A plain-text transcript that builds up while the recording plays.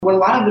When a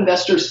lot of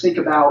investors think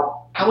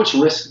about how much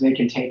risk they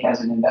can take as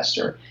an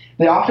investor,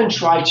 they often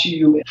try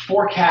to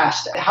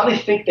forecast how they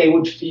think they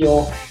would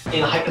feel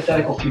in a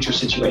hypothetical future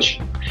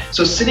situation.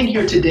 So sitting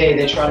here today,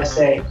 they try to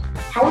say,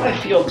 how would I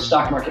feel if the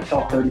stock market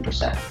fell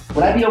 30%?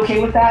 Would I be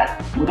okay with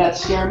that? Would that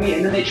scare me?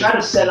 And then they try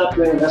to set up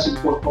their investment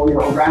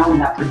portfolio around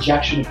that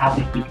projection of how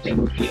they think they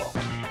would feel.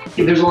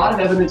 There's a lot of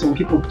evidence when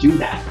people do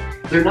that,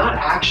 they're not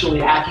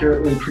actually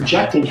accurately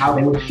projecting how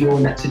they would feel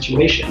in that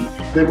situation.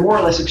 They're more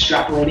or less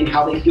extrapolating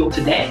how they feel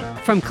today.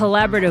 From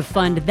Collaborative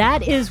Fund,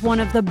 that is one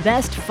of the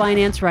best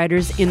finance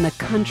writers in the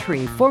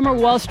country, former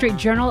Wall Street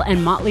Journal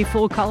and Motley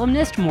Fool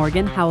columnist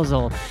Morgan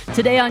Housel.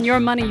 Today on Your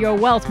Money, Your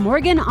Wealth,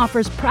 Morgan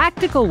offers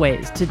practical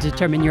ways to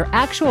determine your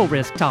actual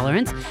risk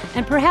tolerance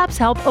and perhaps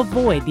help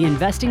avoid the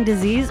investing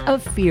disease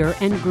of fear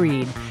and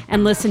greed.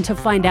 And listen to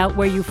find out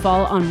where you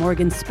fall on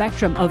Morgan's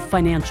spectrum of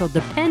financial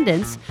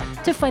dependence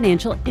to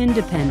financial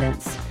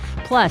independence.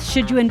 Plus,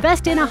 should you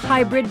invest in a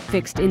hybrid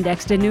fixed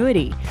indexed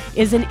annuity?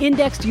 Is an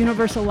indexed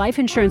universal life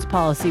insurance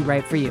policy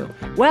right for you?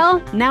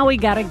 Well, now we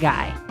got a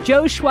guy.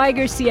 Joe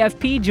Schweiger,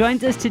 CFP,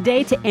 joins us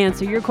today to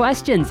answer your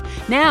questions.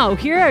 Now,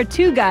 here are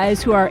two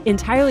guys who are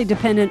entirely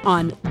dependent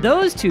on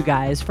those two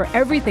guys for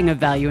everything of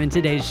value in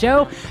today's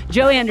show.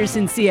 Joe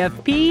Anderson,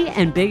 CFP,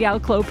 and Big Al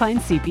Clopine,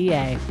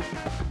 CPA.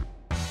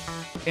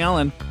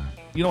 Alan,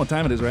 you know what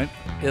time it is, right?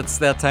 It's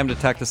that time to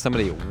talk to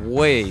somebody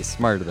way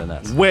smarter than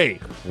us. Way.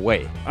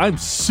 I'm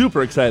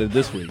super excited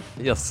this week.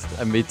 Yes,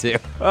 me too.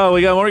 Oh,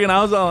 we got Morgan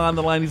Housel on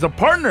the line. He's a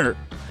partner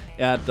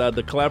at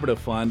the Collaborative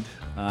Fund,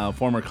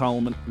 former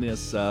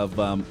columnist of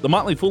the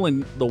Motley Fool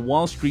and the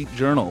Wall Street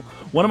Journal.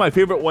 One of my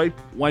favorite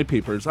white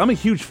papers. I'm a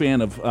huge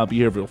fan of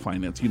behavioral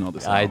finance. You know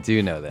this. I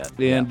do know that.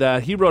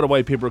 And he wrote a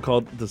white paper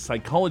called The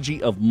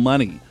Psychology of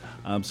Money.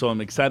 So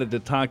I'm excited to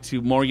talk to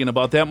Morgan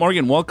about that.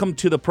 Morgan, welcome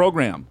to the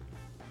program.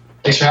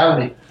 Thanks for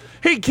having me.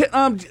 Hey,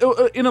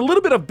 in a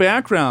little bit of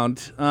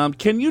background,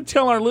 can you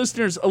tell our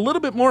listeners a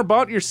little bit more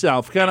about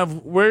yourself, kind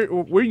of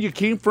where you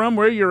came from,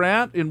 where you're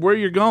at, and where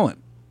you're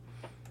going?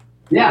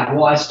 Yeah,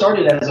 well, I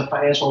started as a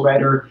financial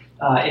writer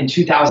in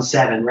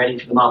 2007, writing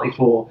for the Motley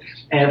Fool.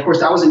 And of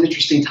course, that was an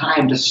interesting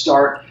time to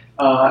start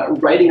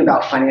writing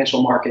about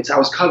financial markets. I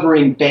was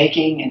covering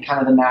banking and kind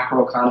of the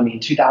macro economy in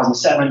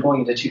 2007,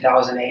 going into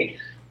 2008.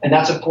 And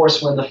that's, of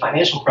course, when the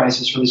financial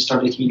crisis really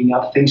started heating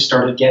up. Things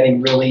started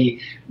getting really,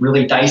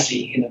 really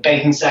dicey in the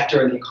banking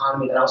sector and the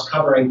economy that I was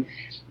covering.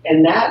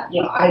 And that,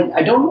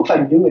 I don't know if I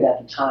knew it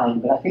at the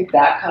time, but I think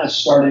that kind of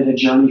started a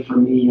journey for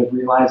me of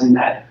realizing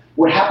that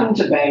what happened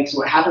to banks,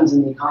 what happens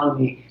in the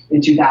economy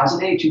in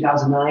 2008,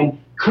 2009,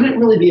 couldn't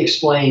really be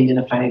explained in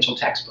a financial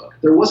textbook.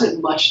 There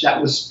wasn't much that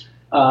was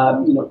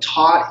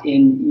taught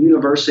in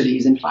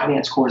universities and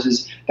finance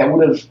courses that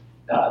would have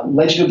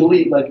led you to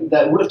believe,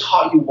 that would have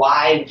taught you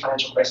why the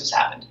financial crisis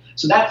happened.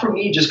 So that for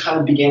me just kind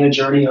of began a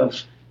journey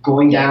of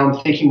going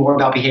down, thinking more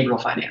about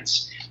behavioral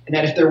finance. And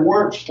that if there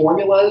weren't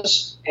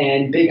formulas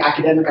and big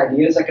academic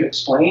ideas that could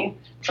explain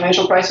the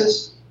financial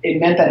crisis, it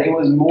meant that it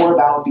was more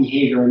about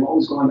behavior and what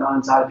was going on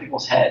inside of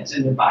people's heads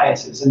and their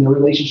biases and their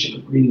relationship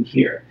with greed and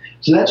fear.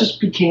 So that just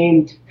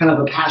became kind of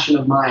a passion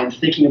of mine,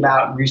 thinking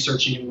about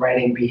researching and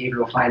writing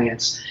behavioral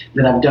finance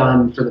that I've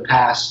done for the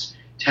past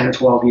 10 or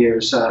 12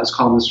 years as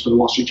columnist for the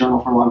Wall Street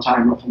Journal for a long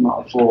time, wrote for the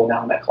Motley Fool,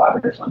 now I'm at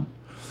Collaborative Fund.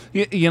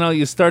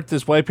 You start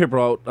this white paper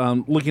out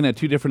looking at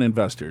two different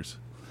investors.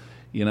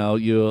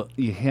 You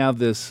have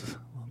this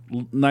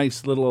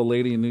nice little old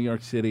lady in New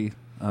York City.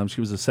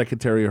 She was a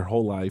secretary her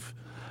whole life.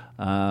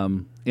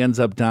 Ends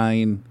up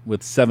dying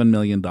with $7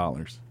 million.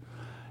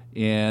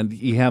 And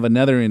you have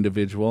another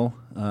individual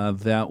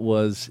that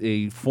was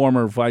a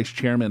former vice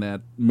chairman at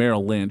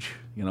Merrill Lynch,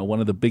 one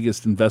of the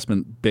biggest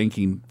investment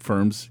banking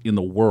firms in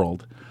the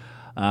world,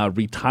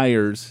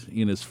 retires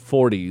in his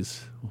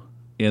 40s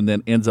and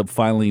then ends up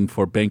filing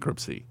for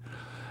bankruptcy.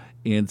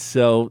 And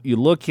so you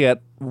look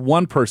at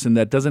one person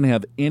that doesn't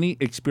have any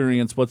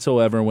experience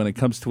whatsoever when it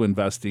comes to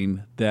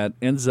investing, that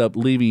ends up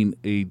leaving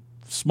a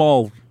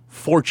small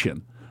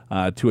fortune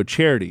to a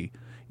charity,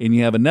 and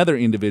you have another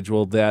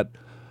individual that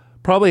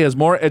probably has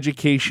more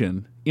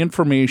education,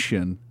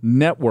 information,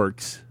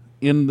 networks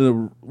in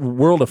the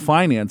world of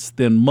finance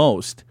than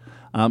most,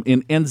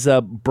 and ends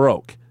up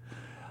broke.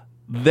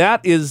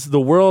 That is the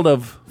world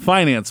of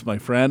finance, my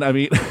friend. I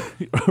mean,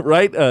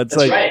 right? It's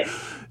That's right.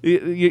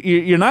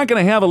 You're not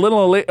going to have a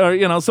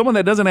little, someone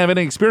that doesn't have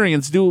any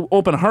experience do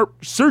open heart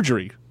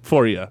surgery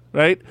for you,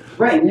 right?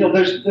 Right.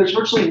 There's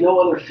virtually no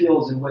other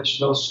fields in which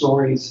those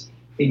stories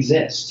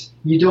exist.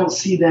 You don't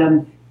see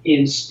them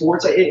in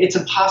sports. It's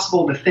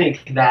impossible to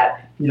think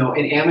that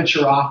an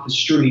amateur off the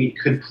street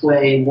could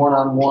play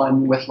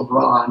one-on-one with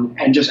LeBron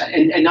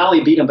and not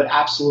only beat him but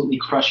absolutely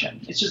crush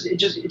him. It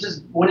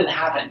just wouldn't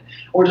happen.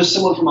 Or just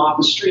someone from off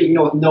the street,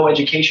 with no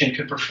education,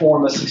 could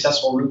perform a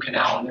successful root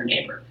canal on their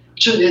neighbor.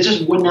 It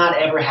just would not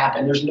ever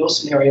happen. There's no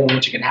scenario in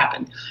which it can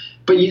happen.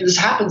 But this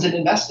happens in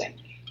investing.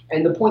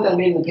 And the point that I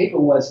made in the paper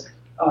was,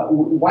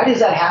 why does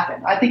that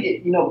happen? I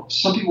think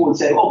some people would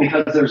say,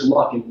 because there's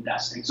luck in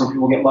investing. Some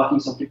people get lucky,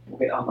 some people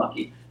get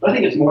unlucky. But I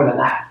think it's more than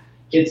that.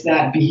 It's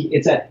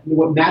that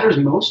what matters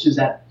most is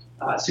that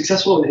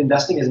successful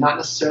investing is not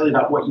necessarily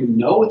about what you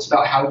know, it's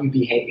about how you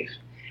behave.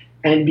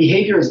 And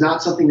behavior is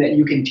not something that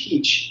you can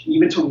teach,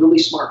 even to really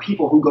smart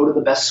people who go to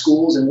the best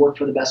schools and work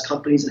for the best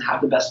companies and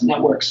have the best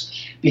networks.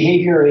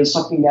 Behavior is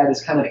something that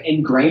is kind of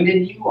ingrained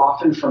in you,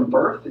 often from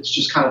birth. It's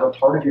just kind of a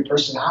part of your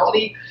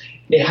personality.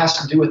 It has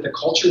to do with the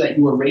culture that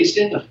you were raised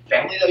in, the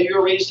family that you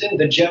were raised in,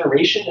 the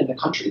generation and the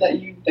country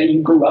that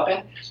you grew up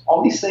in.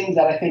 All these things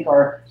that I think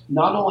are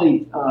not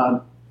only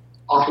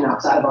often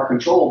outside of our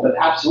control, but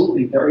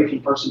absolutely vary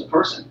from person to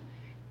person.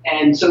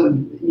 And so,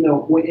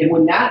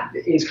 when that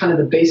is kind of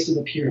the base of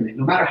the pyramid,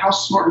 no matter how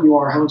smart you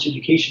are, how much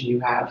education you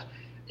have,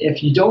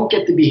 if you don't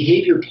get the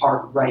behavior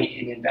part right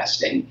in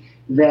investing,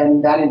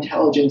 then that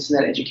intelligence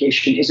and that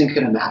education isn't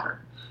going to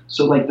matter.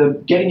 So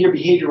getting your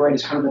behavior right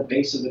is kind of the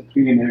base of the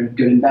pyramid of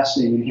good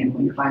investing and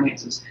handling your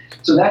finances.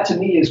 So that to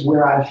me is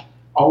where I've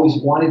always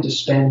wanted to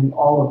spend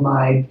all of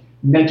my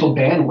mental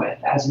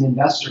bandwidth as an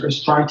investor,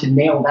 is trying to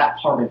nail that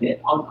part of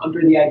it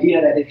under the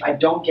idea that if I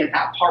don't get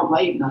that part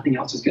right, nothing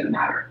else is going to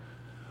matter.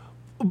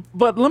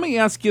 But let me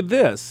ask you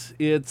this.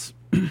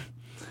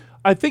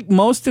 I think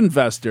most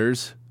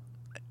investors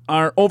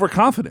are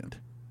overconfident,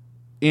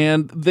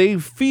 and they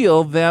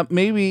feel that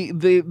maybe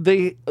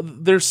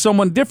there's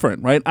someone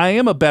different, right? I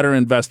am a better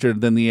investor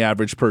than the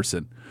average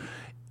person.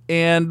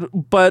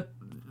 But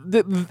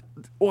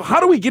how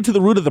do we get to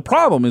the root of the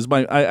problem is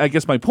I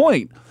guess my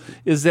point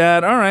is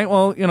that, all right,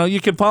 well,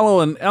 you can follow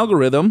an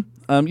algorithm.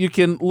 You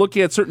can look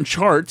at certain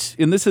charts,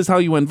 and this is how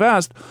you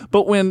invest.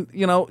 But when,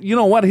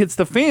 what hits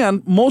the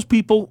fan, most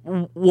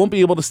people won't be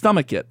able to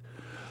stomach it.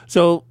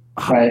 So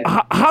right.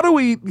 How do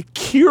we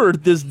cure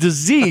this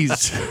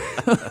disease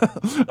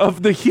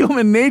of the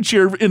human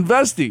nature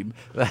investing?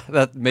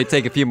 That may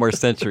take a few more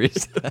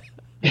centuries.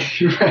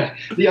 Right.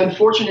 The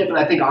unfortunate but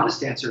I think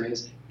honest answer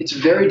is it's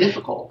very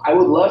difficult. I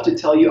would love to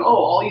tell you,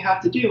 all you have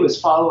to do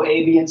is follow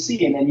A, B, and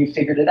C, and then you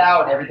figured it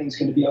out, and everything's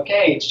going to be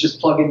okay. It's just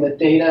plug in the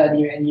data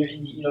and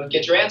you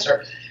get your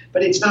answer.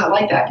 But it's not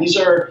like that. These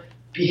are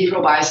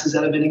behavioral biases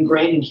that have been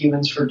ingrained in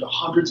humans for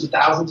hundreds of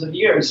thousands of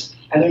years,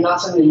 and they're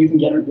not something that you can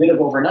get rid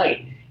of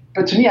overnight.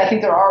 But to me, I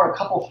think there are a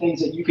couple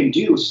things that you can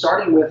do,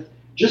 starting with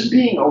just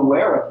being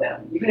aware of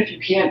them. Even if you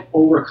can't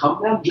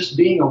overcome them, just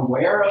being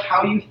aware of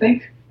how you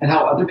think and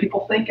how other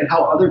people think and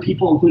how other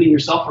people, including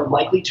yourself, are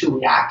likely to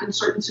react in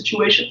certain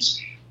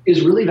situations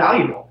is really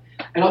valuable.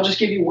 And I'll just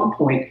give you one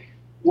point.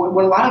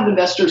 When a lot of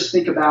investors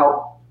think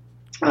about,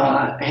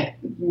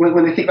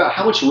 when they think about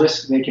how much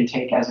risk they can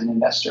take as an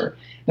investor,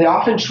 they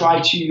often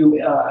try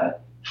to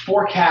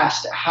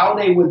forecast how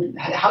they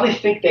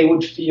think they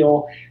would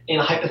feel in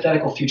a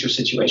hypothetical future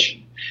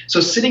situation.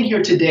 So sitting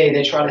here today,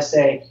 they try to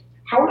say,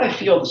 how would I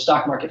feel if the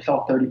stock market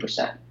fell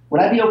 30%?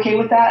 Would I be okay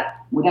with that?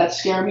 Would that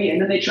scare me?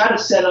 And then they try to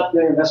set up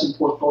their investment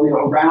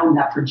portfolio around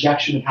that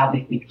projection of how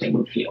they think they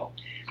would feel.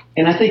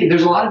 And I think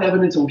there's a lot of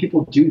evidence when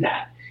people do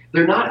that,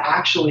 they're not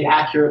actually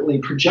accurately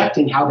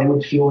projecting how they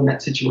would feel in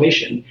that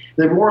situation.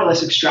 They're more or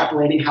less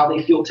extrapolating how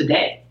they feel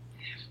today.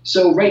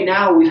 So right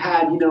now we've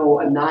had, a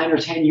 9 or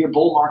 10 year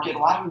bull market. A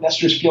lot of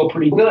investors feel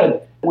pretty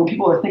good. When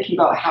people are thinking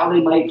about how they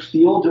might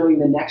feel during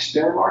the next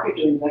bear market,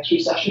 during the next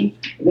recession,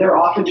 they're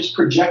often just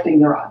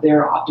projecting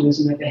their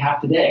optimism that they have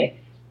today.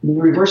 The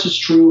reverse is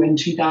true in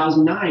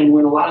 2009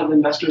 when a lot of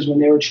investors, when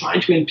they were trying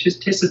to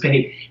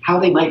anticipate how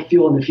they might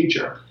feel in the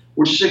future,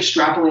 were just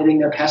extrapolating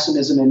their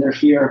pessimism and their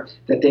fear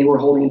that they were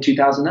holding in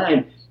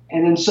 2009.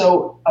 And then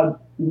so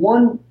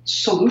one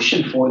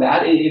solution for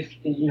that, if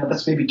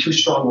that's maybe too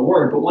strong a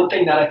word, but one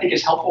thing that I think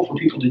is helpful for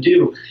people to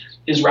do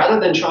is rather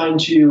than trying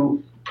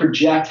to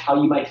project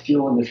how you might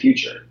feel in the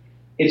future,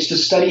 it's to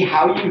study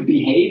how you've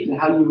behaved and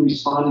how you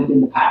responded in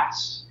the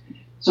past.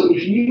 So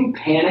if you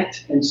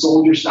panicked and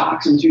sold your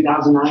stocks in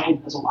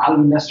 2009, as a lot of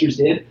investors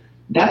did,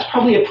 that's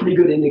probably a pretty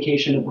good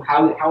indication of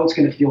how it's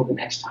going to feel the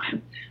next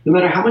time. No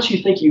matter how much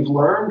you think you've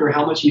learned or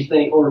how much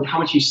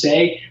you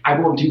say, I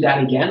won't do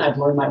that again, I've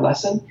learned my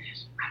lesson.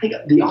 I think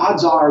the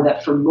odds are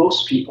that for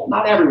most people,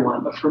 not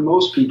everyone, but for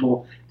most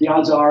people, the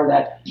odds are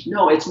that,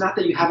 no, it's not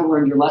that you haven't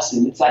learned your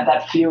lesson. It's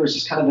that fear is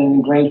just kind of an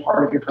ingrained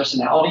part of your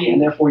personality,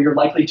 and therefore you're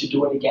likely to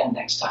do it again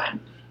next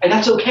time. And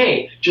that's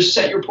okay. Just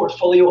set your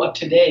portfolio up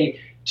today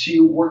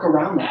to work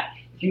around that.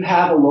 If you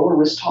have a lower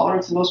risk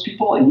tolerance than most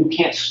people and you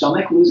can't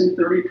stomach losing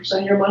 30%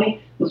 of your money,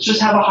 let's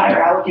just have a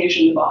higher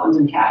allocation to bonds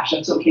and cash.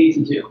 That's okay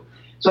to do.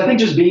 So I think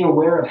just being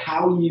aware of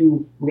how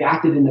you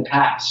reacted in the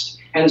past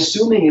and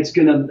assuming it's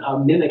going to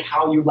mimic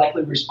how you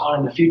likely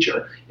respond in the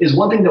future is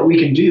one thing that we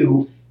can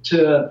do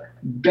to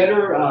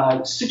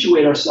better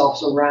situate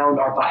ourselves around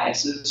our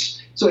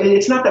biases. So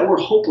it's not that we're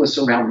hopeless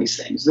around these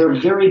things. They're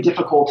very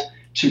difficult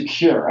to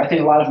cure. I think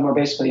a lot of them are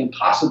basically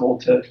impossible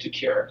to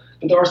cure.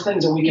 But there are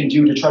things that we can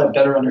do to try to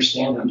better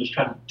understand them, just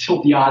try to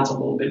tilt the odds a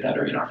little bit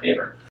better in our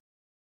favor.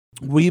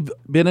 We've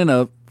been in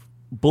a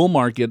bull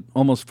market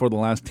almost for the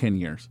last 10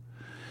 years.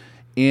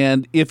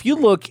 And if you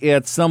look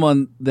at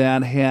someone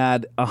that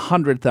had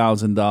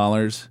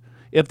 $100,000,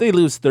 if they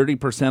lose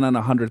 30% on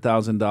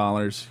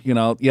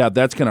 $100,000,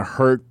 that's going to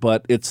hurt,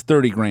 but it's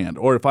 $30,000.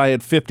 Or if I had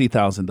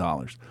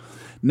 $50,000.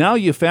 Now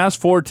you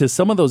fast forward to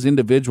some of those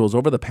individuals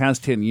over the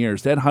past 10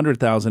 years, that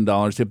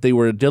 $100,000, if they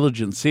were a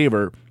diligent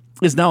saver,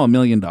 is now $1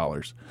 million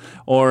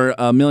or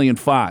 $1.5 million.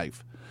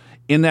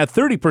 And that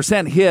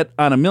 30% hit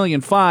on $1.5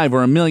 million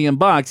or $1 million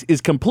is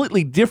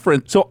completely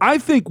different. So I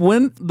think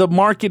when the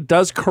market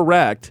does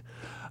correct,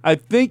 I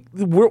think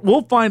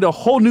we'll find a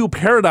whole new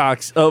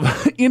paradox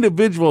of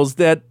individuals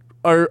that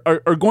are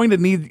going to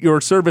need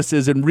your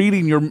services and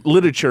reading your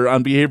literature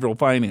on behavioral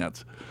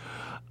finance.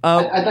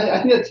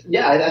 I think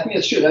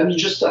that's true. I mean,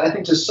 I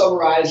think to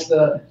summarize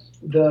the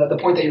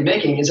point that you're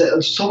making is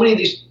that so many of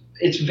these,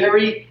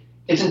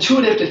 it's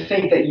intuitive to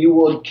think that you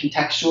would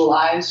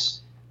contextualize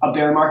a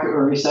bear market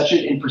or a recession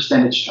in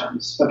percentage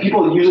terms, but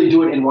people usually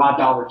do it in raw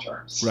dollar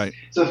terms. Right.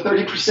 So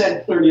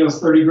 30%, was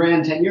 30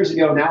 grand 10 years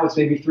ago. Now it's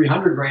maybe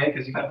 300 grand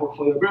because you've had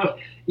portfolio growth.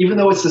 Even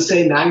though it's the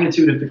same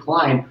magnitude of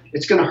decline,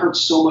 it's going to hurt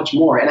so much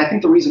more. And I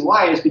think the reason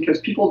why is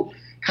because people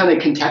kind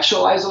of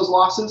contextualize those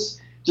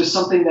losses to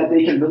something that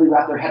they can really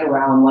wrap their head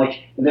around, like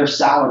their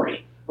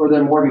salary or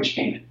their mortgage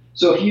payment.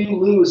 So if you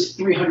lose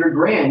 300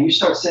 grand, you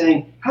start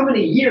saying, how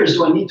many years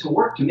do I need to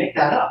work to make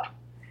that up?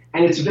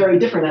 And it's very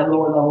different at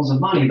lower levels of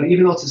money. But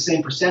even though it's the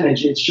same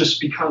percentage, it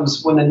just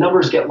becomes, when the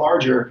numbers get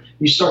larger,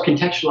 you start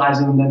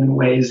contextualizing them in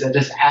ways that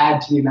just add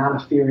to the amount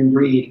of fear and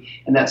greed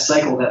and that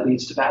cycle that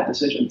leads to bad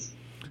decisions.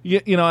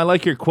 You know, I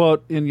like your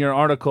quote in your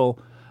article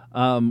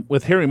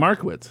with Harry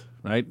Markowitz,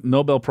 right?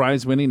 Nobel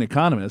Prize winning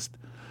economist.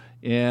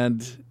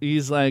 And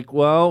he's like,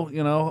 well,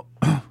 you know,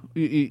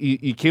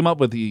 he came up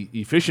with the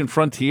efficient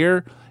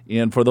frontier.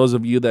 And for those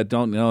of you that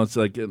don't know, it's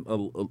like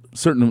a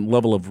certain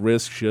level of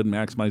risk should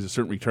maximize a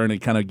certain return. It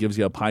kind of gives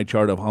you a pie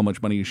chart of how much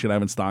money you should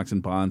have in stocks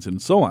and bonds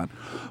and so on.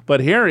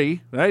 But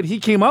Harry, right, he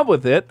came up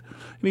with it.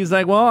 And he's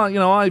like, well, you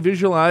know, I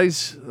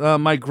visualize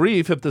my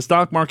grief if the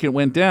stock market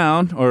went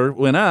down or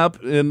went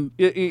up. And,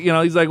 you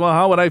know, he's like, well,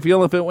 how would I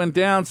feel if it went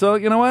down? So,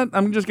 you know what?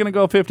 I'm just going to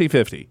go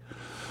 50-50.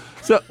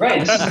 So, right.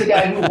 This is the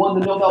guy who won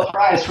the Nobel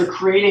Prize for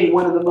creating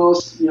one of the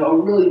most,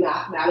 really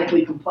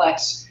mathematically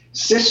complex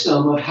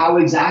system of how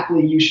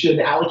exactly you should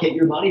allocate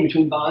your money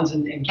between bonds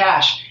and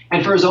cash.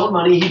 And for his own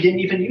money, he didn't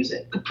even use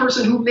it. The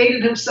person who made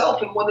it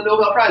himself and won the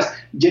Nobel Prize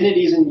didn't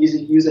even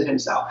use it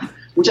himself,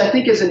 which I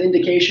think is an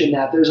indication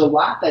that there's a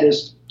lot that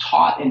is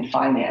taught in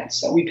finance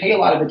that we pay a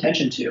lot of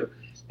attention to.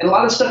 And a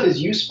lot of stuff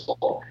is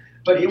useful,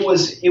 but it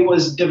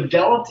was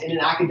developed in an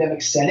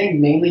academic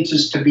setting mainly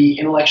just to be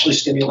intellectually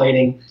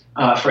stimulating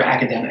for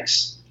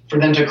academics, for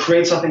them to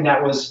create something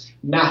that was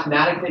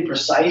mathematically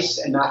precise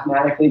and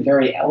mathematically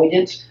very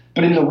elegant.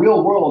 But in the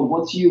real world,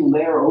 once you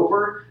layer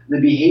over the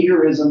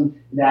behaviorism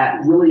that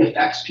really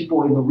affects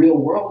people in the real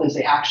world as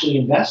they actually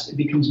invest, it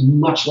becomes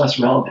much less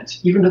relevant.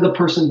 Even to the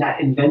person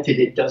that invented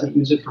it doesn't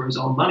use it for his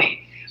own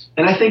money.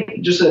 And I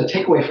think just a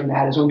takeaway from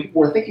that is when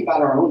people are thinking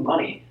about our own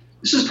money,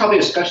 this is probably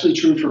especially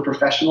true for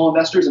professional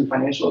investors and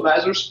financial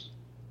advisors,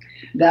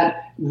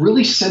 that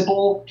really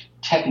simple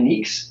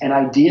techniques and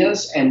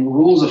ideas and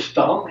rules of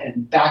thumb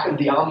and back of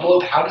the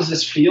envelope, how does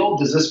this feel?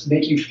 Does this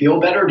make you feel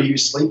better? Do you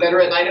sleep better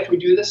at night if we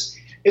do this?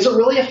 Is a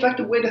really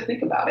effective way to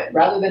think about it,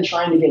 rather than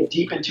trying to get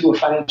deep into a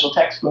financial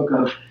textbook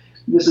of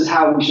this is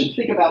how we should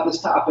think about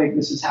this topic,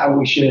 this is how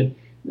we should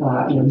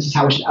this is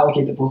how we should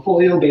allocate the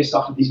portfolio based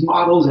off of these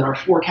models and our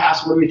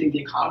forecasts. What do we think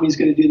the economy is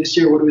going to do this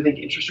year? What do we think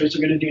interest rates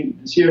are going to do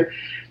this year?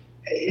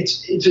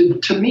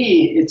 To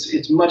me,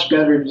 it's much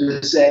better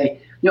to say,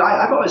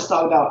 I've always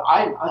thought about,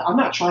 I'm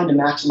not trying to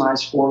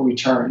maximize for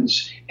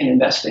returns in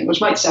investing,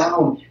 which might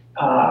sound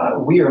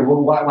weird.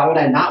 Well, why would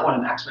I not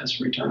want to maximize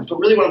for returns? But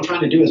really what I'm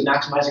trying to do is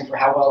maximizing for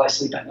how well I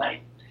sleep at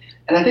night.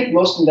 And I think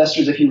most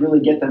investors, if you really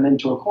get them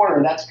into a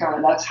corner, that's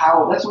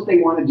what they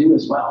want to do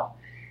as well.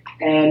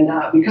 And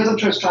because I'm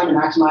just trying to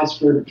maximize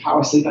for how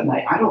I sleep at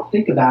night, I don't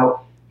think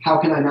about how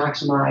can I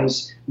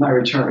maximize my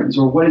returns,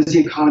 or what is the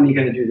economy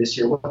going to do this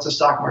year? What's the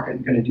stock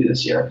market going to do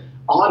this year?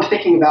 All I'm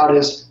thinking about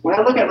is, when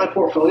I look at my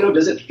portfolio,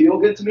 does it feel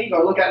good to me? Do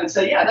I look at it and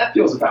say, yeah, that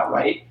feels about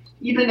right?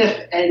 Even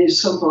if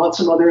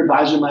some other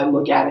advisor might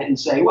look at it and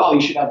say, well,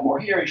 you should have more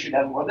here, you should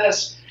have more of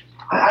this.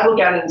 I look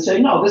at it and say,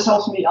 no, this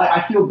helps me.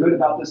 I feel good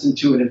about this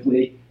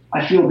intuitively.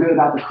 I feel good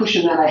about the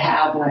cushion that I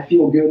have, and I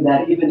feel good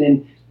that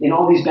even in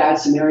all these bad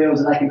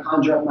scenarios that I can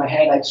conjure up in my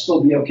head, I'd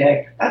still be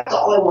okay. That's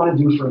all I want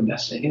to do for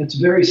investing. And it's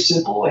very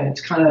simple, and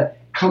it's kind of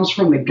comes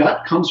from the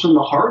gut, comes from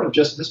the heart of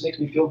just, this makes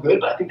me feel good.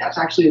 But I think that's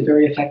actually a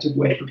very effective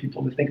way for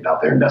people to think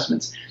about their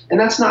investments. And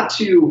that's not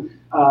to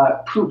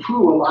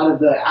poo-poo a lot of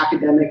the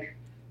academic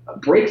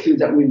breakthroughs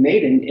that we've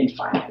made in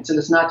finance. And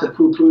it's not to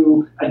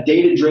poo-poo a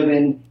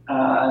data-driven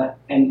and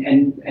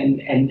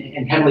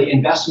heavily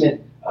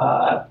investment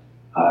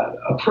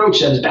approach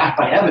that is backed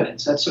by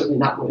evidence. That's certainly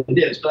not what it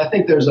is. But I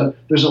think there's a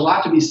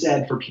lot to be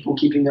said for people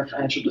keeping their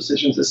financial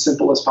decisions as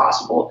simple as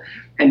possible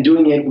and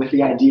doing it with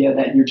the idea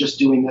that you're just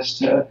doing this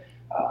to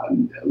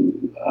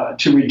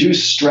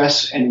reduce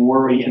stress and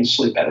worry and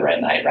sleep better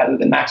at night rather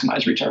than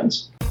maximize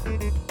returns.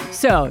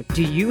 So,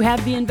 do you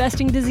have the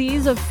investing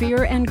disease of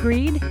fear and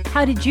greed?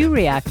 How did you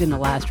react in the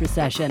last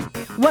recession?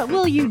 What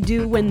will you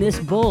do when this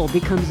bull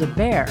becomes a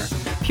bear?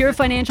 Pure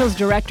Financial's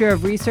Director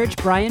of Research,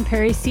 Brian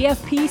Perry,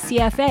 CFP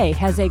CFA,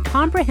 has a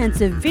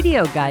comprehensive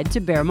video guide to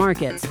bear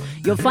markets.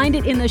 You'll find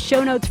it in the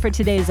show notes for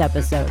today's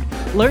episode.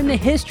 Learn the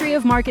history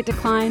of market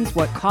declines,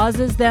 what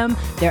causes them,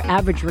 their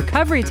average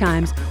recovery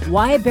times,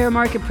 why bear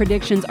market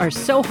predictions are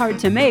so hard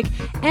to make,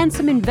 and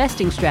some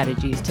investing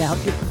strategies to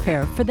help you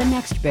prepare for the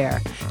next bear.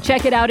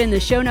 Check it out in the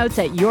show notes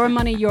at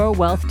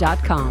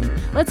yourmoneyyourwealth.com.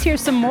 Let's hear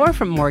some more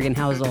from Morgan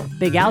Housel.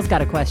 Big Al's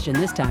got a question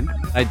this time.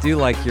 I do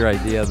like your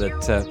idea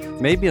that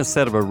maybe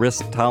instead of a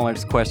risk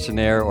tolerance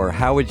questionnaire or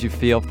how would you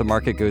feel if the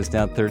market goes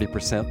down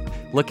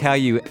 30%, look how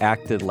you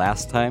acted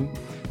last time.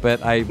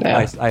 But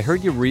I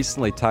heard you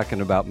recently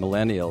talking about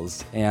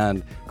millennials, and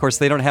of course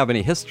they don't have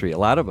any history. A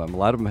lot of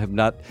them have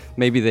not.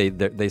 Maybe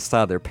they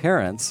saw their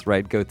parents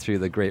go through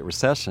the Great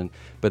Recession,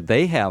 but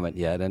they haven't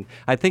yet. And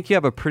I think you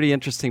have a pretty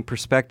interesting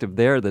perspective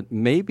there that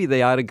maybe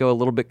they ought to go a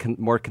little bit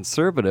more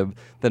conservative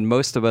than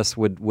most of us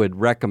would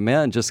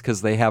recommend, just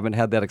because they haven't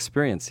had that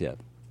experience yet.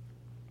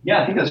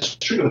 Yeah, I think that's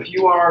true. If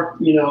you are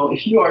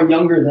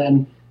younger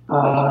than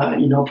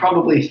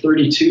probably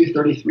 32,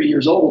 33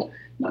 years old.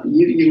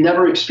 You've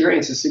never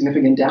experienced a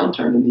significant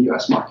downturn in the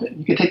U.S. market.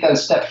 You can take that a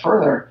step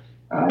further.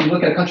 You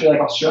look at a country like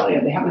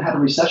Australia, they haven't had a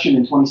recession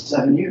in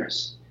 27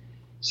 years.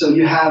 So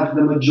you have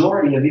the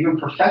majority of even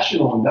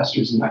professional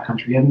investors in that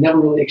country have never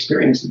really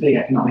experienced a big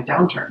economic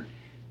downturn.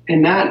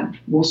 And that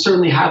will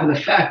certainly have an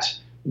effect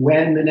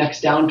when the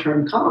next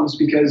downturn comes,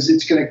 because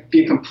it's going to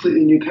be a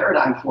completely new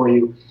paradigm for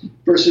you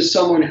versus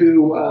someone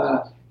who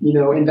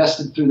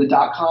invested through the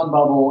dot-com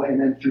bubble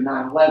and then through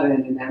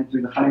 9/11 and then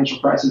through the financial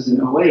crisis in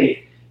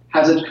 2008.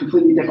 Has a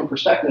completely different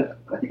perspective.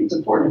 I think it's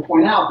important to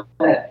point out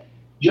that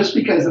just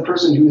because the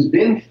person who's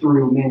been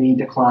through many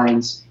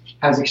declines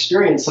has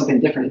experienced something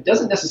different, it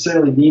doesn't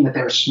necessarily mean that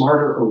they're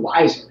smarter or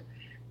wiser.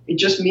 It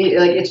just means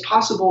it's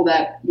possible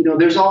that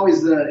there's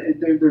always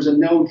there's a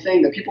known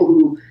thing that people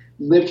who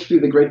lived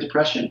through the Great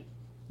Depression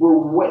were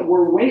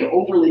way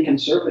overly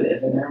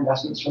conservative in their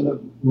investments for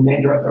the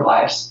remainder of their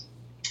lives.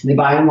 They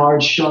by and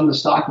large shunned the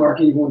stock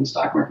market even when the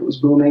stock market was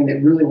booming. They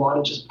really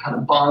wanted just kind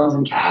of bonds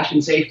and cash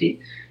and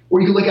safety. Or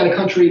you can look at a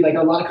country like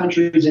a lot of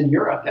countries in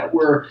Europe that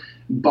were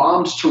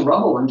bombed to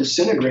rubble and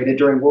disintegrated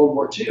during World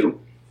War II.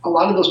 A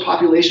lot of those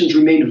populations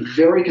remained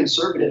very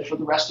conservative for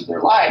the rest of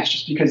their lives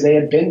just because they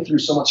had been through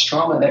so much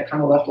trauma that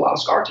kind of left a lot of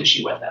scar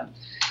tissue with them.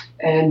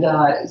 And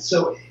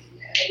so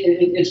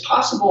it's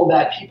possible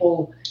that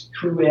people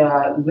who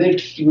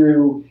lived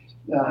through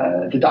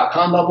the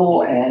dot-com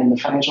bubble and the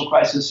financial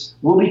crisis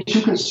will be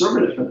too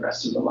conservative for the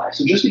rest of their life.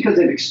 So just because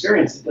they've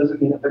experienced it doesn't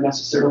mean that they're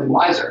necessarily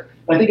wiser.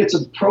 But I think it's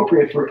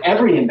appropriate for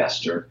every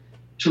investor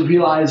to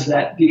realize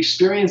that the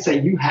experience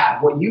that you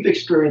have, what you've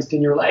experienced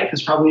in your life,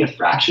 is probably a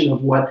fraction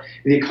of what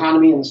the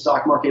economy and the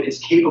stock market is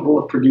capable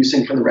of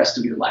producing for the rest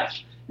of your life.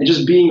 And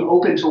just being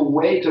open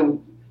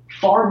to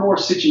far more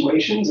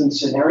situations and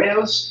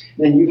scenarios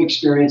than you've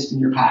experienced in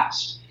your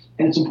past.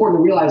 And it's important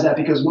to realize that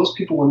because most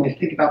people, when they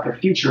think about their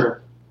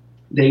future,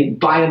 they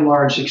by and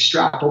large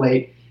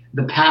extrapolate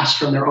the past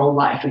from their own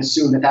life and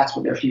assume that that's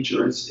what their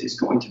future is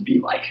going to be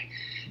like.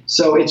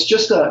 So it's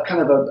just a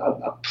kind of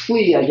a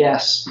plea, I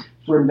guess,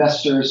 for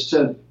investors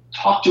to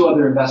talk to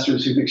other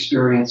investors who've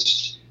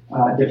experienced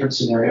different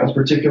scenarios,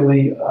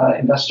 particularly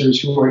investors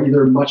who are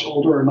either much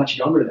older or much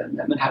younger than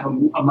them and have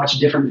a much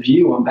different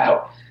view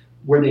about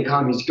where the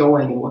economy is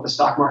going and what the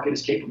stock market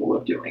is capable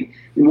of doing.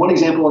 And one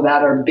example of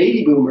that are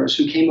baby boomers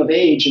who came of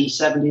age in the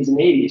 70s and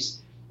 80s,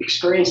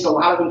 experienced a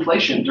lot of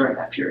inflation during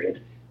that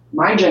period.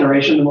 My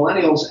generation, the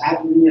millennials,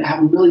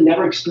 have really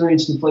never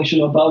experienced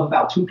inflation above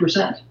about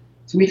 2%.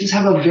 So we just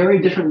have a very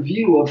different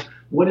view of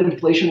what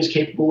inflation is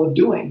capable of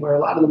doing, where a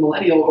lot of the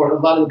millennial or a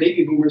lot of the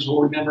baby boomers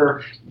will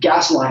remember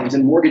gas lines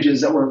and mortgages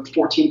that were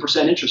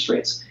 14% interest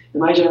rates.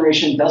 And my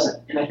generation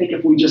doesn't. And I think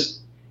if we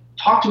just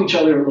talk to each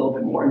other a little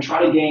bit more and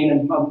try to gain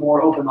a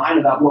more open mind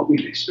about what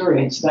we've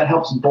experienced, that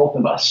helps both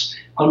of us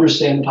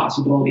understand the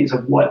possibilities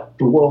of what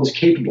the world is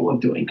capable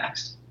of doing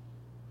next.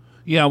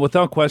 Yeah,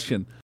 without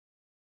question.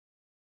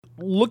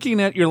 Looking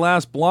at your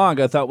last blog,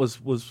 I thought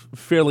was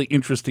fairly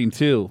interesting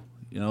too.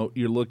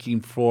 You're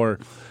looking for,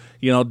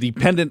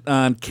 dependent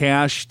on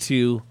cash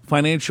to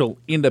financial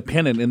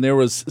independent, and there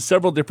was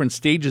several different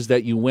stages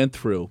that you went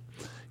through.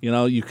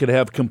 You could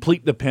have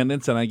complete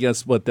dependence, and I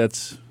guess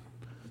that's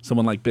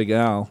someone like Big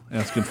Al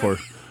asking for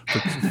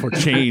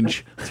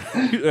change,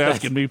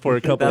 asking me for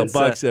a couple of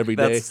bucks every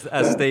day.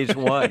 That's stage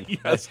one.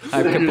 Yes.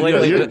 I'm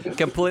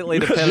completely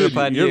dependent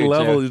upon you. Your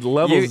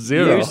level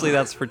zero. Usually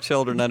that's for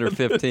children under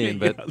 15,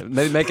 but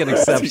make an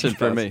exception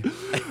for me.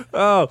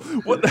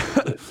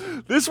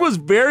 This was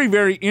very,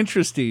 very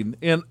interesting,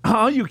 and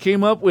how you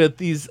came up with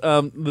these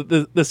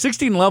the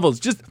 16 levels.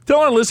 Just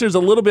tell our listeners a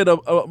little bit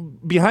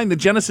of behind the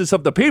genesis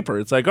of the paper.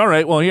 It's like, all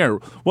right, well, here,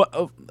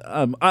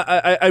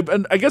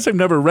 I guess I've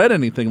never read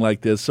anything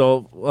like this.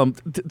 So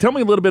tell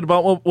me a little bit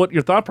about what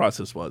your thought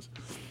process was.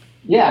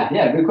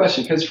 Yeah, good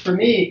question. Because for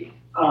me,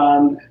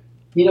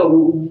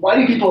 why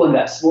do people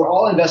invest? We're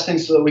all investing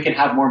so that we can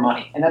have more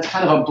money. And that's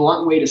kind of a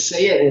blunt way to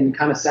say it and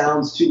kind of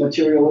sounds too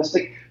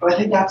materialistic. But I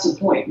think that's the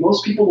point.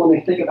 Most people, when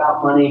they think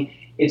about money,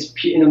 It's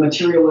in a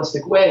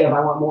materialistic way of I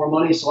want more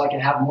money so I can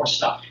have more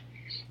stuff.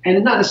 And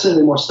it's not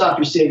necessarily more stuff.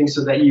 You're saving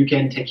so that you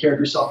can take care of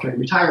yourself during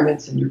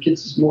retirement, send your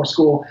kids to more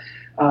school,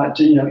 so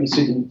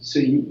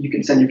you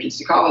can send your kids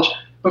to college.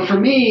 But for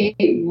me,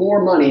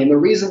 more money, and the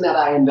reason that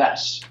I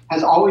invest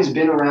has always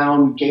been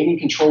around gaining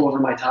control over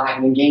my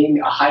time and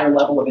gaining a higher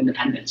level of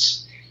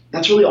independence.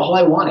 That's really all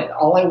I wanted.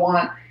 All I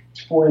want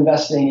for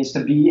investing is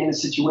to be in a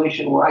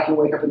situation where I can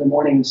wake up in the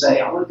morning and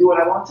say, I'm going to do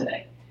what I want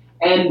today.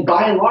 And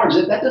by and large,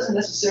 that doesn't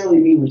necessarily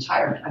mean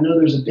retirement. I know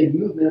there's a big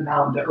movement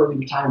about the early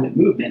retirement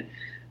movement.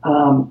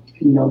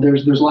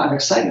 There's a lot of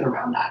excitement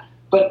around that.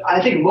 But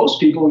I think most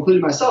people,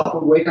 including myself,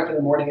 would wake up in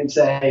the morning and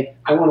say,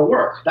 I want to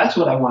work. That's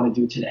what I want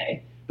to do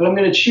today. But I'm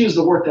going to choose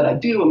the work that I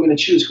do. I'm going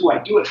to choose who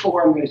I do it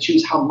for. I'm going to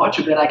choose how much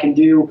of it I can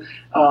do.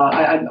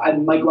 I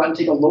might go out and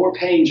take a lower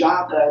paying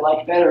job that I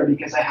like better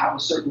because I have a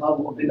certain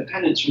level of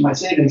independence from my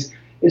savings.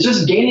 It's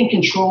just gaining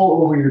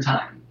control over your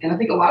time. And I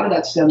think a lot of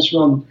that stems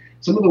from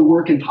some of the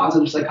work in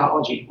positive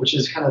psychology, which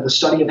is kind of the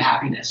study of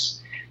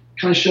happiness.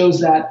 It kind of shows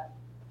that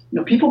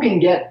people can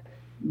get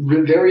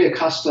very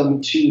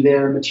accustomed to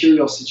their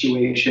material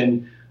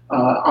situation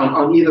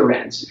on either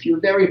ends. If you're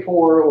very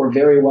poor or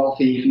very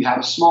wealthy, if you have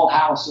a small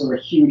house or a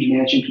huge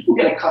mansion, people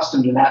get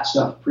accustomed to that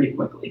stuff pretty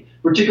quickly,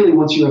 particularly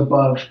once you're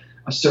above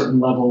a certain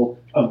level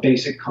of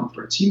basic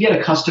comforts. You get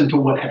accustomed to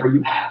whatever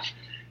you have.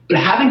 But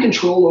having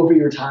control over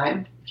your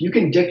time, if you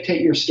can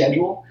dictate your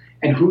schedule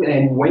and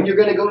when you're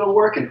going to go to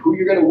work and who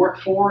you're going to work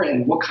for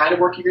and what kind of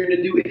work you're going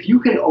to do, if you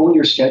can own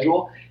your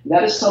schedule,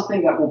 that is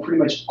something that will pretty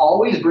much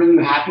always bring you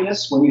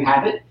happiness when you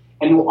have it,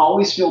 and will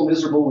always feel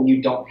miserable when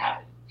you don't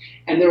have it.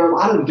 And there are a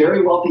lot of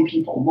very wealthy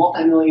people,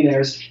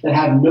 multimillionaires, that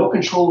have no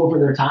control over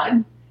their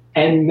time,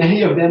 and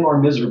many of them are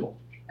miserable.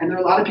 And there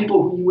are a lot of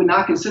people who you would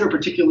not consider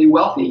particularly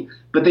wealthy,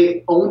 but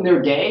they own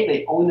their day,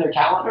 they own their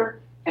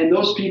calendar, and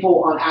those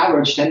people on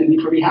average tend to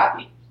be pretty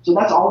happy. So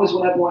that's always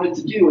what I've wanted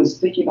to do, is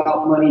thinking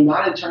about money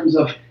not in terms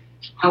of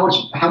how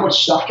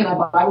much stuff can I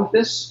buy with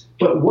this,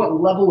 but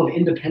what level of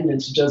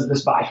independence does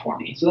this buy for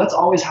me? So that's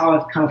always how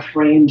I've kind of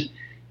framed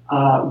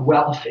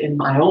wealth in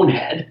my own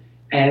head.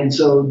 And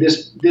so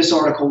this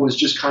article was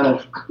just kind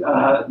of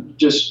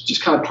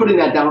putting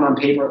that down on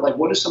paper. Like,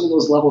 what do some of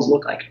those levels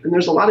look like? And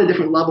there's a lot of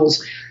different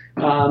levels.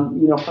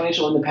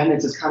 Financial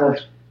independence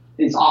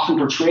is often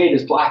portrayed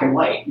as black and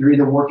white. You're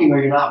either working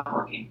or you're not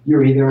working.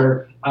 You're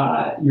either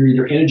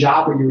in a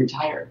job or you're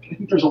retired. I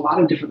think there's a lot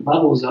of different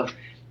levels of,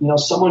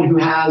 someone who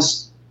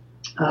has,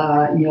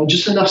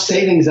 just enough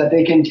savings that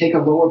they can take a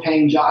lower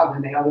paying job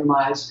than they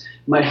otherwise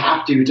might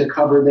have to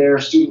cover their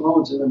student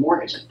loans and their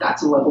mortgage.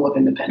 That's a level of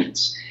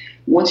independence.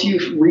 Once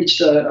you've reached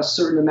a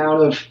certain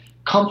amount of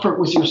comfort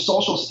with your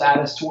social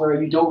status to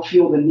where you don't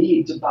feel the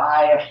need to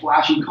buy a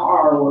flashy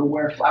car or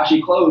wear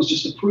flashy clothes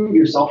just to prove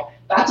yourself,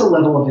 that's a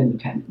level of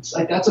independence.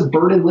 Like, that's a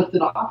burden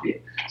lifted off you.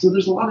 So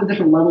there's a lot of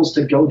different levels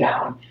to go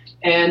down.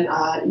 And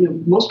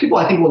most people,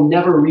 I think, will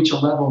never reach a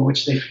level in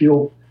which they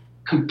feel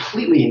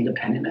completely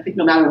independent. I think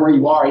no matter where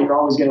you are, you're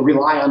always going to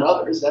rely on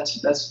others. That's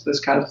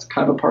kind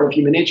of a part of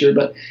human nature.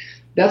 But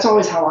that's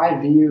always how I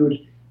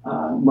viewed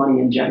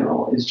money in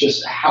general, is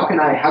just how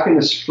can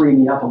this free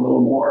me up a little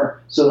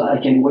more so that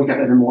I can wake up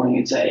every morning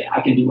and say,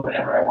 I can do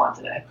whatever I want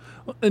today.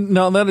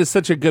 No, that is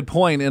such a good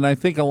point, and I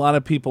think a lot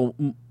of people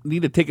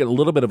need to take a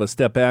little bit of a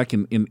step back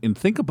and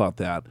think about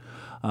that.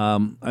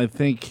 I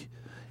think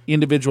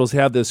individuals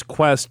have this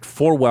quest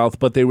for wealth,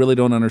 but they really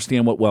don't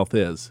understand what wealth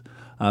is.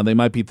 They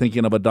might be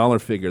thinking of a dollar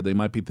figure. They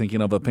might be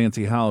thinking of a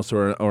fancy house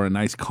or a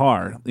nice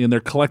car, and they're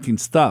collecting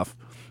stuff.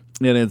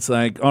 And it's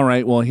like, all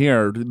right, well,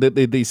 here,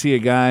 they see a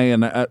guy,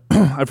 and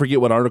I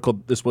forget what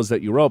article this was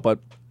that you wrote, but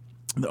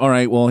all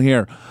right, well,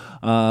 here,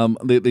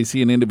 they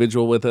see an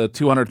individual with a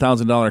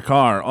 $200,000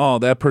 car. Oh,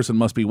 that person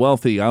must be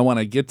wealthy. I want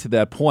to get to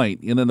that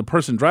point. And then the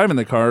person driving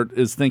the car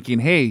is thinking,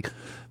 hey,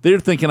 they're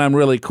thinking I'm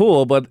really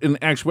cool, but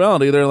in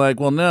actuality, they're like,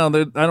 well, no,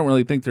 I don't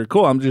really think they're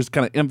cool. I'm just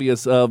kind of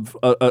envious of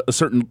a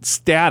certain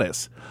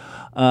status.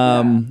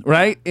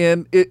 Right?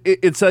 And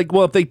it's like,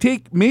 well, if they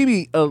take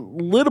maybe a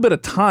little bit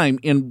of time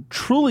and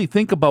truly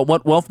think about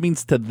what wealth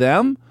means to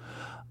them,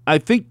 I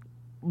think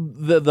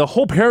the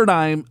whole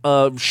paradigm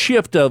of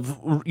shift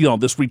of,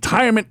 this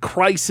retirement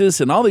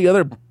crisis and all the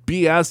other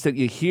BS that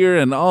you hear,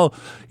 and the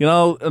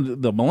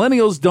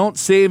millennials don't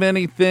save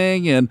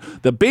anything, and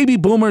the baby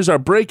boomers are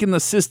breaking the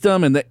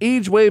system, and the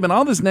age wave and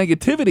all this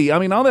negativity. I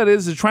mean, all that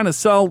is trying to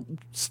sell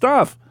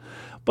stuff.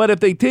 But if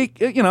they take,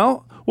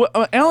 Al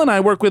and I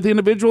work with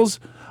individuals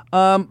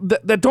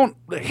that don't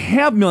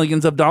have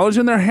millions of dollars,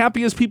 and they're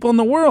happiest people in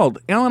the world.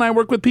 Al and I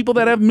work with people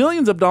that have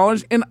millions of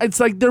dollars, and it's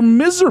like they're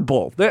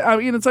miserable.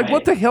 It's like,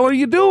 what the hell are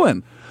you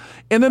doing?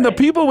 And then the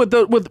people with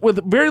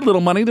very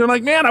little money, they're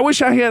like, man, I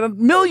wish I had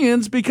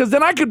millions because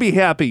then I could be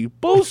happy.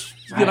 Bullshit,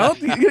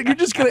 you're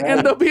just going to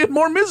end up being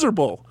more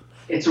miserable.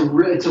 It's a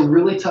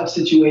really tough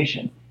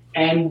situation.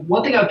 And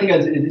one thing I think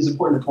is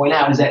important to point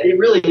out is that it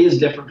really is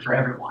different for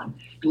everyone.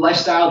 The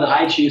lifestyle that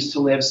I choose to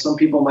live, some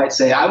people might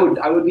say I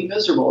would be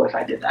miserable if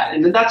I did that,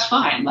 and then that's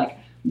fine. Like,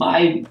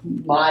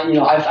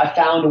 I've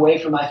found a way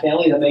for my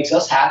family that makes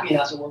us happy and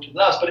that's what works with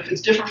us. But if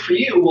it's different for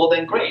you, well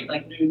then great.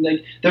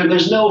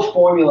 There's no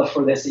formula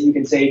for this that you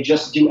can say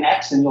just do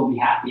X and you'll be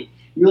happy.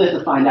 You really have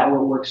to find out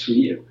what works for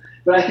you.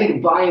 But I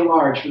think by and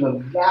large, for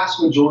the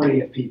vast majority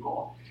of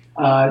people,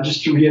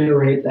 just to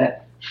reiterate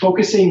that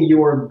focusing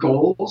your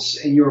goals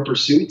and your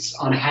pursuits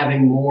on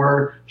having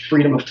more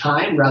freedom of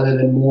time rather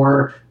than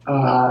more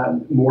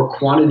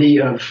quantity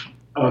of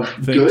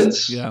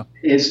goods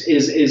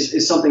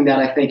is something that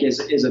I think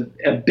is a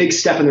big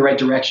step in the right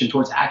direction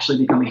towards actually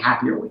becoming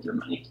happier with your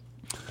money.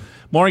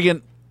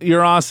 Morgan,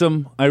 you're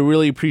awesome. I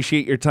really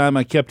appreciate your time.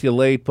 I kept you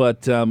late,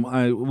 but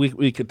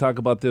we could talk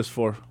about this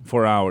for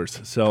hours.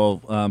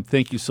 So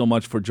thank you so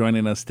much for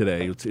joining us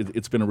today.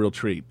 It's been a real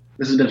treat.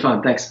 This has been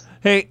fun. Thanks.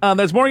 Hey,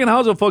 that's Morgan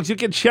Housel, folks. You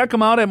can check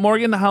him out at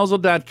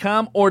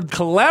morganhousel.com or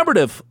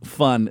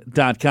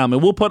collaborativefund.com.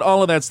 And we'll put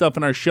all of that stuff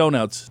in our show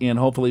notes, and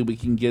hopefully we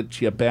can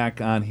get you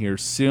back on here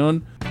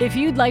soon. If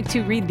you'd like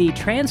to read the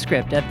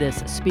transcript of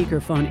this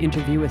speakerphone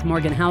interview with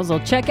Morgan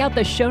Housel, check out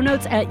the show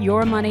notes at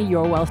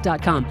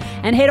yourmoneyyourwealth.com.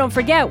 And hey, don't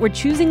forget, we're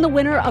choosing the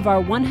winner of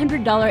our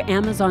 $100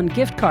 Amazon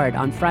gift card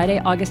on Friday,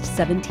 August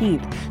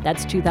 17th.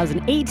 That's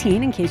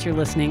 2018, in case you're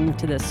listening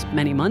to this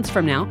many months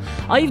from now.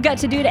 All you've got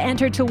to do to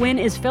enter to win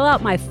is fill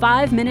out my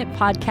 5-minute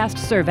podcast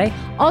survey,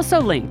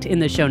 also linked in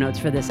the show notes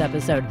for this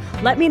episode.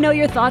 Let me know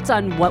your thoughts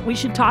on what we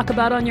should talk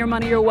about on Your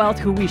Money, Your Wealth,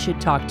 who we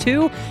should talk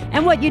to,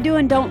 and what you do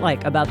and don't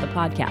like about the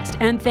podcast.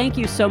 And thank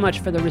you so much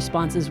for the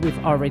responses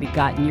we've already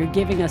gotten. You're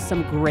giving us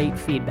some great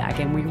feedback,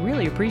 and we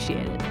really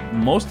appreciate it.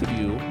 Most of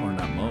you, or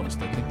not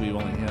most, I think we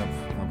only have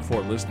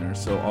 4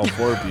 listeners, so all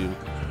 4 of you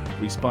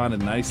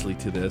responded nicely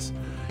to this.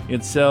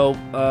 And so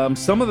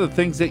some of the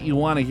things that you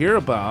want to hear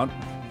about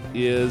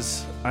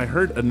is, I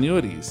heard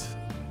annuities,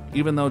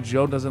 even though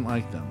Joe doesn't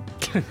like them.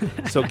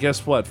 So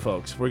guess what,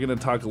 folks? We're going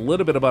to talk a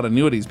little bit about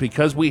annuities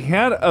because we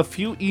had a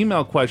few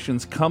email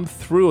questions come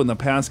through in the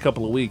past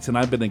couple of weeks, and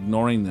I've been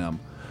ignoring them.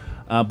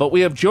 But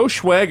we have Joe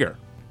Schwager.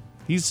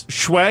 He's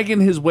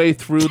schwagging his way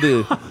through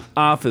the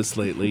office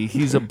lately.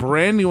 He's a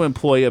brand new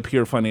employee of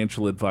Pure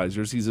Financial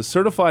Advisors. He's a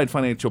certified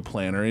financial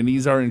planner, and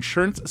he's our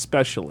insurance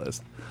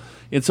specialist.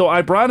 And so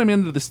I brought him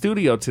into the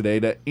studio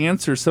today to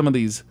answer some of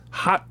these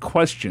hot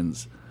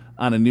questions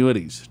on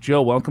annuities.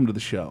 Joe, welcome to the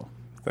show.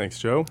 Thanks,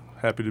 Joe.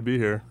 Happy to be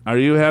here. Are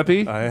you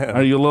happy? I am.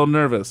 Are you a little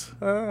nervous?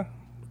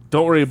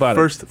 Don't worry about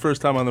it.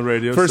 First time on the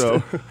radio.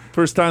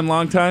 First time,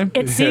 long time?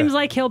 It seems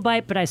like he'll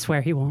bite, but I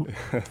swear he won't.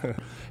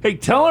 Hey,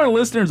 tell our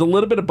listeners a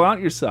little bit about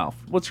yourself.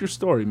 What's your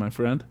story, my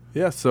friend?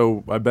 Yeah,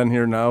 so I've been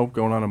here now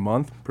going on a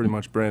month, pretty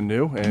much brand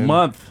new.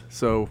 Month.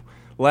 So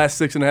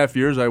last 6.5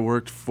 years, I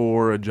worked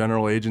for a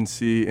general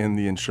agency in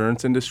the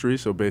insurance industry,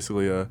 so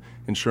basically a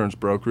insurance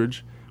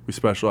brokerage. We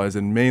specialize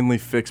in mainly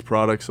fixed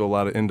products, so a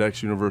lot of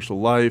index universal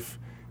life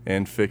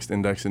and fixed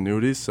index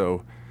annuities.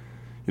 So,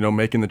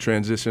 making the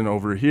transition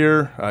over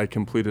here, I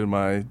completed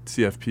my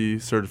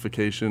CFP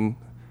certification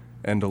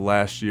end of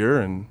last year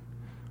and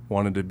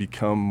wanted to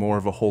become more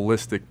of a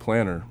holistic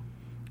planner.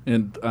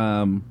 And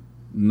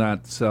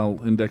not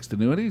sell indexed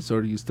annuities,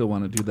 or do you still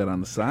want to do that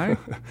on the side?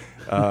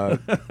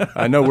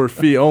 I know we're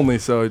fee only,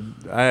 so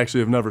I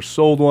actually have never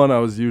sold one. I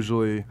was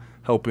usually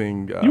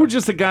helping. You were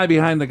just a guy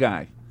behind the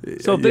guy.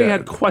 So if they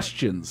had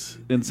questions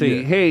and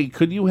say, hey,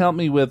 could you help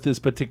me with this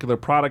particular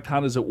product?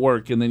 How does it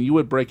work? And then you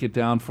would break it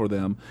down for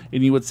them.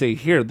 And you would say,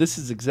 here, this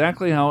is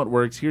exactly how it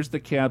works. Here's the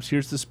caps.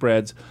 Here's the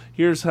spreads.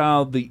 Here's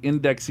how the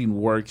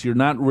indexing works. You're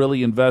not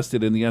really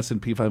invested in the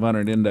S&P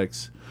 500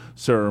 index,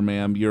 sir or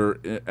ma'am. You're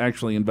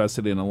actually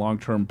invested in a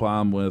long-term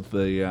bond with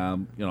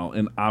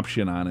an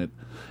option on it.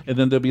 And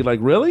then they'll be like,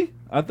 really?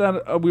 I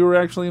thought we were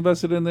actually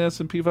invested in the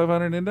S&P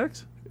 500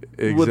 index?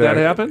 Exactly. Would that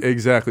happen?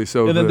 Exactly.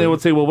 So, and then they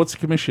would say, well, what's the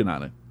commission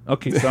on it?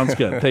 Okay, sounds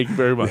good. Thank you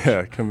very much.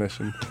 Yeah,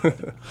 commission.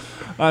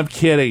 I'm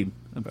kidding.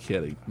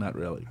 Not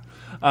really.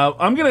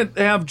 I'm going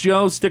to have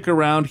Joe stick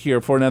around here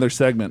for another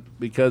segment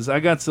because I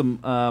got some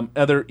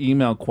other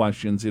email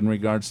questions in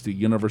regards to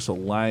universal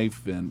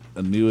life and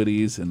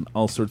annuities and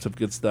all sorts of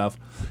good stuff.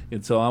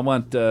 And so I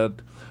want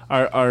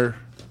our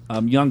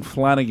young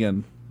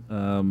Flanagan,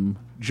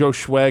 Joe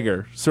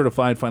Schwager,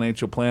 certified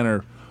financial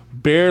planner,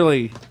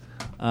 barely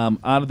out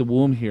of the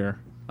womb here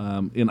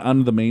and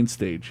on the main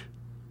stage.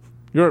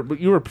 You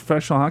were a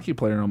professional hockey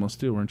player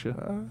almost too, weren't you?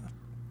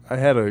 I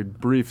had a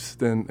brief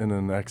stint in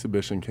an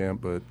exhibition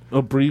camp, but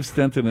a brief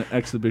stint in an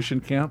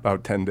exhibition camp?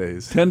 About 10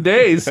 days. 10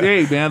 days.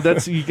 Hey, man,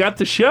 you got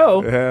the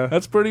show. Yeah.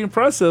 That's pretty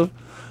impressive.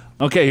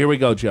 Okay, here we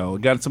go, Joe. I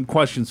got some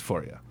questions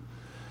for you.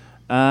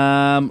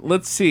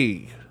 Let's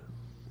see.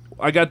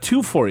 I got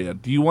 2 for you.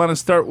 Do you want to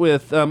start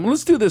with?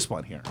 Let's do this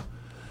one here.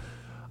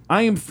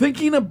 I am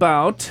thinking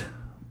about,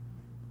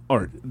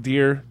 or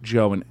dear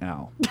Joe and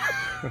Al.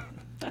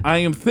 I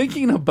am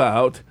thinking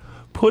about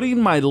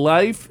putting my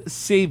life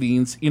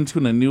savings into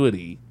an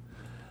annuity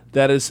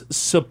that is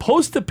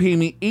supposed to pay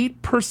me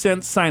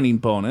 8% signing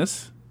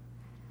bonus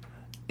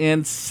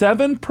and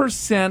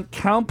 7%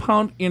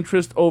 compound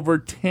interest over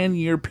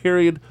 10-year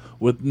period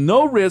with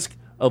no risk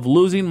of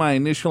losing my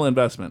initial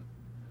investment.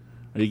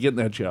 Are you getting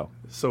that, Joe?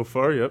 So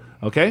far, yep.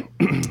 Okay.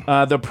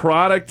 The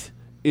product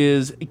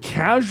is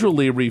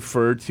casually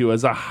referred to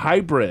as a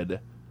hybrid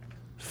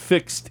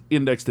fixed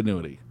indexed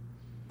annuity.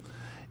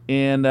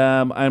 And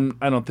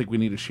I don't think we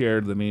need to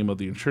share the name of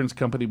the insurance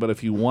company, but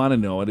if you want to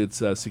know it,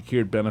 it's a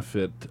secured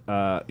benefit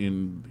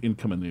in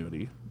income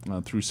annuity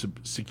through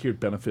secured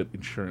benefit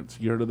insurance.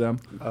 You heard of them?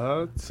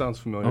 Sounds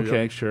familiar.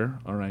 Okay, yep. sure.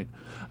 All right.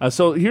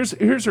 So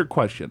here's her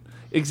question.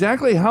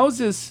 Exactly how is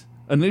this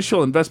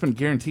initial investment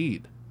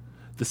guaranteed?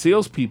 The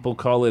salespeople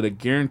call it a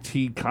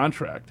guaranteed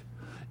contract.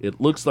 It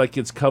looks like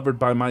it's covered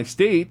by my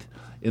state,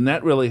 and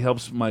that really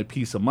helps my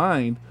peace of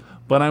mind.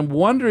 But I'm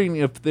wondering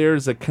if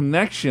there's a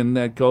connection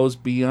that goes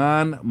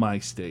beyond my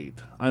state.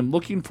 I'm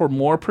looking for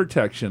more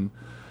protection.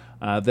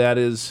 That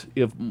is,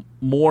 if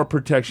more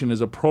protection is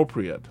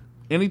appropriate.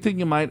 Anything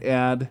you might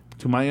add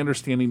to my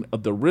understanding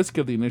of the risk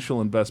of the initial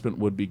investment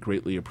would be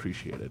greatly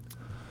appreciated.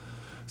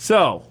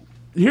 So,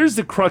 here's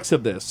the crux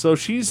of this. So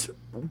she's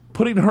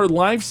putting her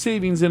life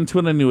savings into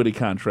an annuity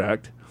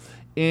contract,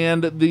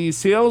 and the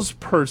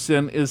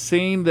salesperson is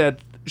saying that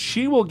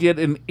she will get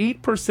an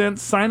 8%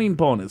 signing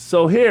bonus.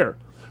 So here,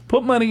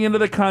 put money into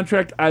the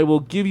contract. I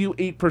will give you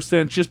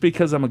 8% just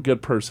because I'm a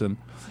good person.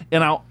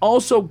 And I'll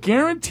also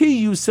guarantee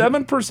you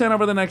 7%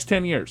 over the next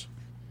 10 years.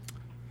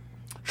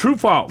 True,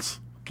 false?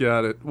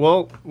 Got it.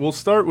 Well, we'll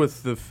start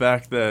with the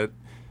fact that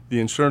the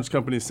insurance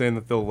company is saying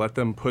that they'll let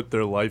them put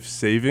their life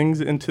savings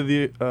into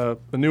the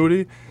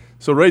annuity.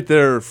 So right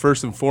there,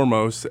 first and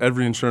foremost,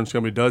 every insurance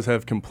company does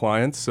have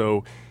compliance.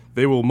 So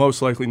they will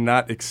most likely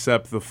not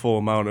accept the full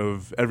amount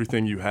of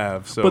everything you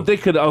have. So, but they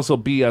could also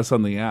BS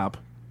on the app.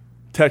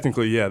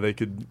 Technically, yeah, they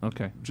could.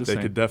 Okay, they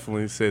could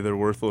definitely say they're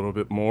worth a little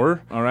bit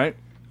more. All right.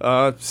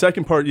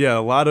 Second part, yeah, a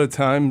lot of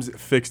times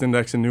fixed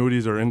index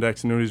annuities or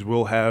index annuities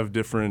will have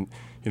different,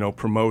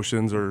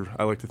 promotions, or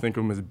I like to think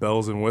of them as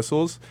bells and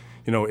whistles.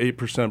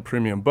 8%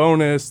 premium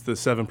bonus, the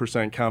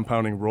 7%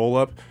 compounding roll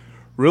up.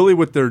 Really,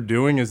 what they're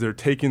doing is they're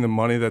taking the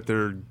money that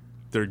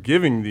they're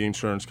giving the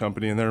insurance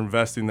company and they're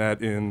investing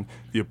that in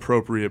the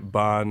appropriate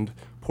bond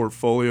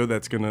portfolio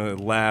that's going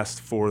to last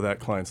for that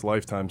client's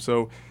lifetime.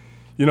 So,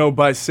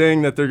 by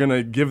saying that they're going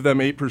to give them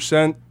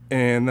 8%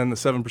 and then the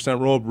 7%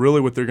 roll up,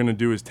 really what they're going to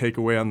do is take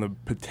away on the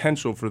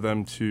potential for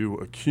them to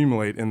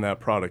accumulate in that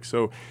product.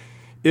 So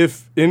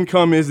if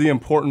income is the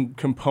important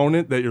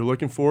component that you're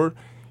looking for,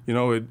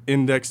 an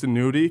indexed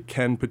annuity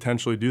can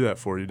potentially do that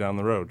for you down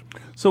the road.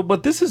 So,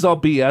 but this is all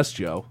BS,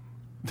 Joe,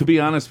 to be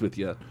honest with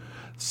you.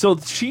 So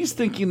she's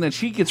thinking that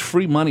she gets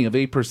free money of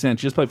 8%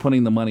 just by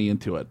putting the money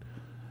into it.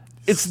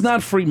 It's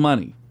not free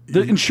money.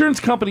 The insurance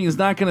company is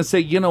not going to say,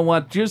 you know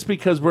what, just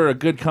because we're a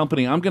good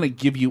company, I'm going to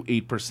give you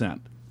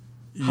 8%.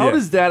 How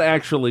does that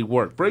actually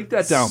work? Break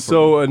that down for me.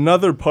 So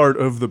another part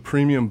of the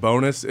premium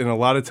bonus, and a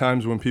lot of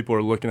times when people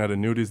are looking at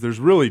annuities, there's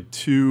really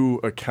two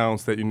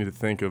accounts that you need to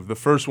think of. The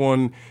first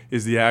one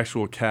is the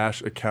actual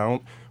cash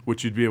account,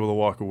 which you'd be able to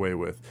walk away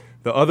with.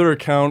 The other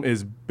account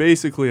is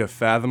basically a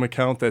Fathom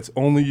account that's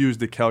only used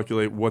to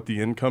calculate what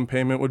the income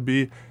payment would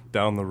be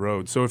down the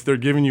road. So if they're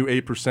giving you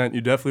 8%,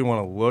 you definitely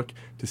want to look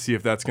to see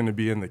if that's going to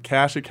be in the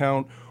cash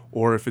account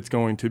or if it's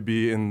going to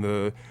be in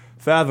the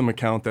Fathom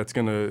account that's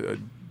going to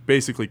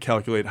basically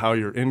calculate how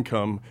your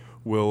income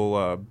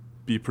will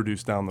be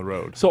produced down the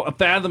road. So a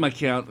Fathom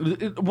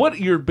account, what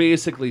you're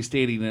basically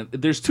stating,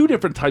 there's two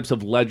different types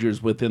of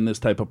ledgers within this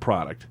type of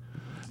product.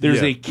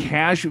 There's a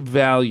cash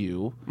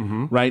value,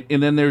 right?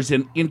 And then there's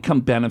an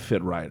income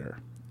benefit rider.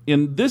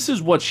 And this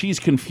is what she's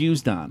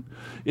confused on,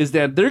 is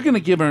that they're going to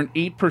give her an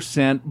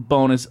 8%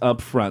 bonus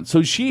up front.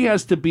 So she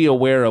has to be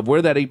aware of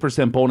where that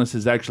 8% bonus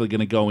is actually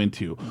going to go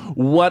into,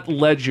 what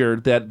ledger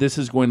that this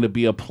is going to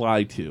be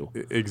applied to.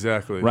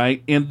 Exactly.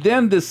 Right? And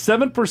then the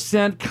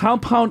 7%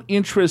 compound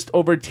interest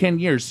over 10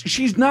 years.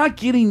 She's not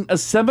getting a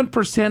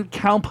 7%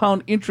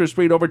 compound interest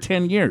rate over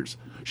 10 years.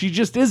 She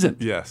just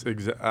isn't. Yes,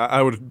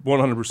 I would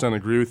 100%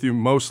 agree with you.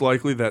 Most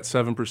likely that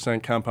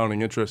 7%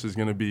 compounding interest is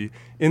going to be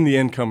in the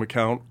income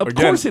account. Of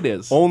course it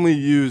is. Only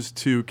used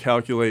to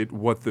calculate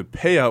what the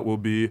payout will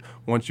be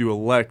once you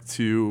elect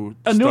to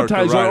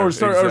annuitize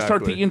start or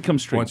start the income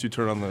stream. Once you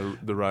turn on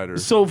the rider.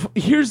 So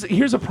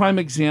here's a prime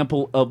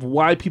example of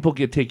why people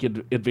get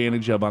taken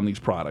advantage of on these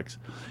products.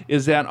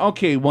 Is that,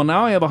 okay, well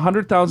now I have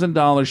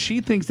 $100,000.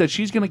 She thinks that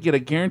she's going to get a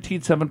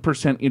guaranteed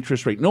 7%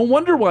 interest rate. No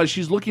wonder why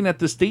she's looking at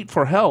the state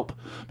for help.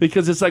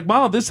 Because it's like,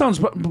 wow, this sounds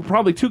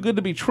probably too good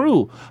to be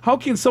true. How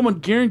can someone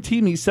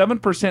guarantee me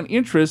 7%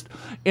 interest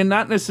and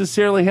not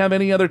necessarily have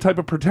any other type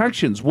of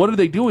protections? What are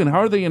they doing?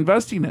 How are they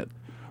investing it?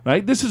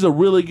 Right? This is a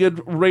really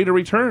good rate of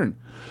return.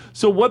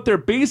 So what they're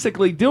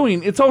basically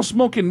doing, it's all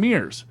smoke and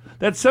mirrors.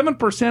 That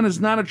 7% is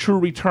not a true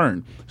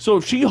return. So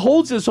if she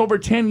holds this over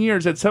 10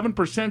 years at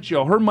 7%,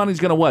 Joe, her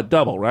money's going to what?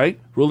 Double, right?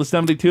 Rule of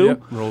 72?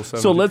 Yep, rule of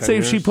 70. So let's say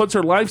if she puts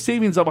her life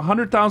savings of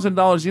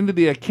 $100,000 into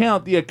the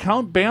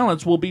account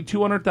balance will be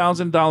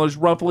 $200,000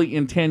 roughly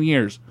in 10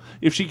 years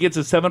if she gets a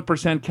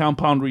 7%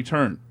 compound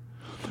return.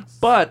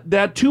 But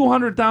that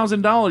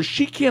 $200,000,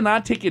 she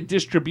cannot take a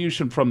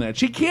distribution from that.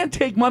 She can't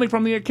take money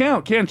from the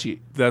account, can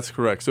she? That's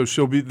correct. So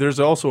there's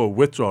also a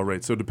withdrawal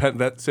rate. So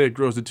say it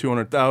grows to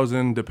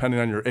 200,000, depending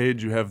on your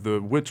age, you have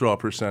the withdrawal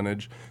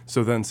percentage.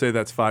 So then say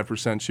that's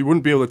 5%. She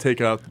wouldn't be able to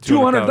take out the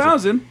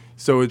 200,000.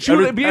 So she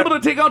would be able to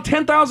take out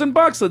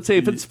 $10,000. Let's say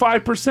if it's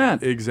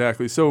 5%.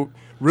 Exactly. So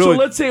really, so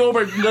let's say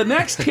over the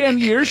next 10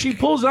 years, she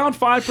pulls out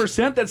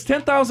 5%. That's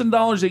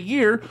 $10,000 a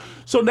year.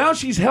 So now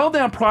she's held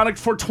that product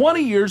for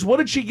 20 years. What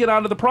did she get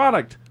out of the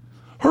product?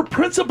 Her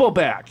principal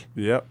back.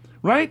 Yep.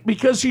 Right?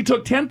 Because she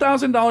took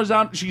 $10,000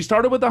 out. She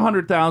started with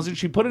 $100,000.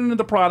 She put it into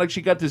the product.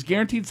 She got this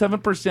guaranteed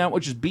 7%,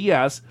 which is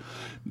BS.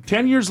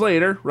 10 years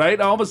later, right,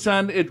 all of a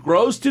sudden it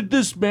grows to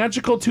this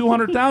magical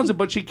 $200,000,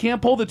 but she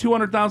can't pull the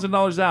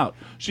 $200,000 out.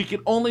 She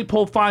can only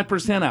pull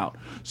 5% out.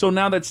 So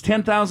now that's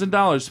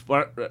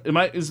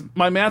 $10,000. Is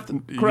my math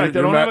correct?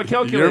 I don't have a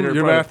calculator.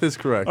 Your math is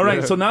correct. All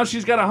right, so now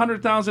she's got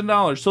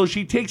 $100,000. So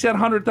she takes that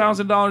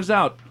 $100,000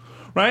 out,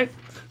 right?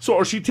 So,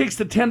 or she takes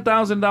the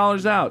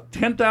 $10,000 out.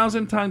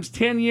 10,000 times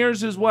 10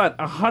 years is what?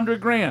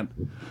 $100,000.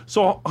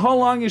 So how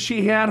long has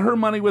she had her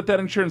money with that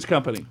insurance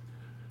company?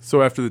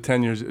 So after the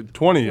 10 years,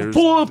 20 years.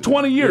 Full of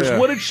 20 years. Yeah.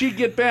 What did she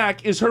get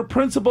back is her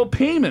principal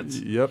payments.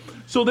 Yep.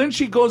 So then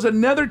she goes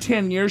another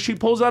 10 years. She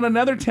pulls out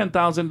another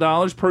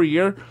 $10,000 per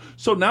year.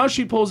 So now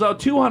she pulls out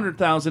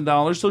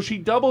 $200,000. So she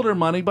doubled her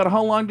money. But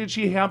how long did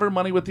she have her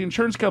money with the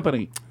insurance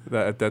company?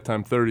 At that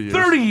time, 30 years.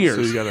 30 years.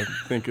 So you got to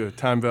think of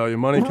time value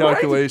money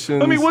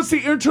calculations. Right? I mean, what's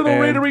the internal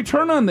rate of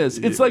return on this?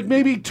 It's like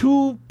maybe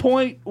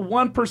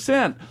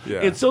 2.1%. Yeah.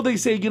 And so they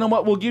say, you know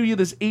what, we'll give you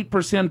this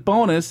 8%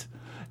 bonus.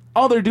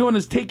 All they're doing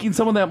is taking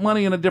some of that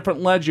money in a different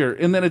ledger,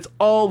 and then it's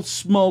all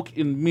smoke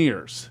and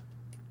mirrors.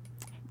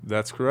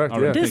 That's correct.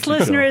 Right. Yeah. This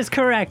listener is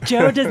correct.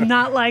 Joe does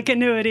not like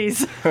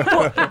annuities.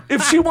 Well,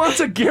 if she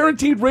wants a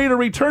guaranteed rate of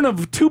return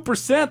of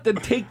 2%, then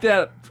take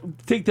that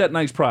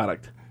nice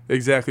product.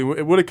 Exactly.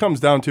 What it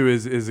comes down to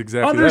is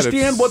exactly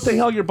understand what the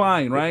hell you're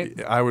buying,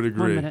 right? I would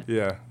agree. 1 minute.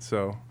 Yeah.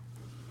 So.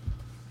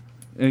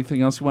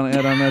 Anything else you want to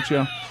add on that,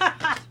 Joe?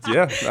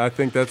 Yeah, I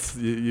think that's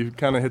you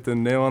kind of hit the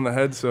nail on the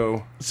head.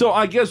 So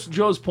I guess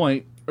Joe's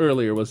point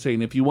earlier was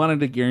saying if you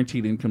wanted a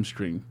guaranteed income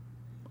stream,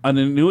 an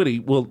annuity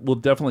will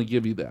definitely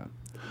give you that.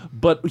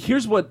 But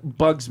here's what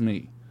bugs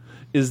me,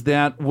 is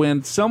that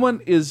when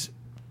someone is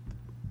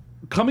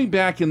coming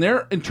back in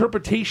their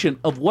interpretation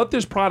of what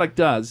this product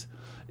does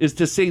is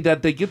to say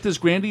that they get this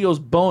grandiose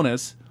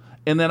bonus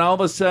and then all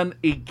of a sudden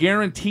a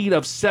guaranteed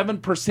of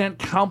 7%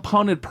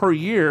 compounded per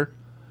year.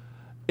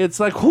 It's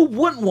like, who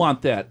wouldn't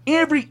want that?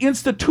 Every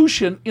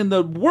institution in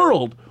the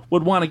world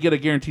would want to get a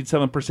guaranteed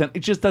 7%. It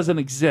just doesn't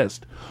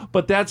exist.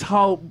 But that's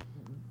how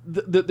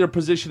they're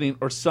positioning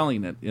or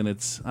selling it. And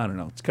it's, I don't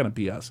know, it's kind of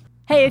BS.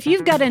 Hey, if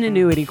you've got an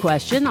annuity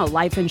question, a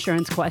life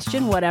insurance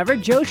question, whatever,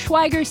 Joe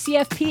Schweiger,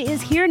 CFP,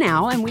 is here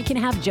now, and we can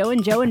have Joe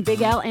and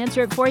Big Al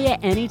answer it for you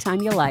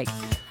anytime you like.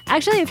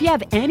 Actually, if you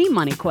have any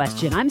money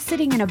question, I'm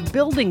sitting in a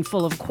building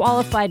full of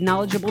qualified,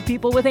 knowledgeable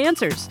people with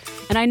answers.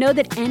 And I know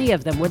that any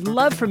of them would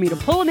love for me to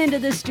pull them into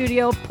this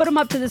studio, put them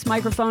up to this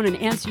microphone, and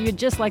answer you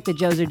just like the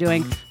Joes are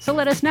doing. So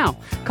let us know.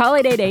 Call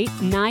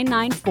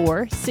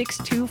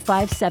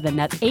 888-994-6257.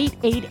 That's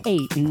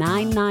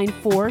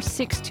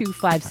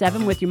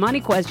 888-994-6257 with your money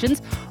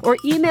questions, or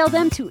email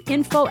them to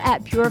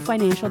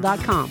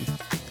info@purefinancial.com.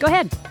 Go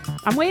ahead.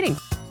 I'm waiting.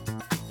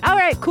 All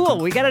right, cool.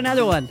 We got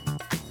another one.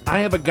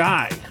 I have a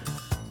guy.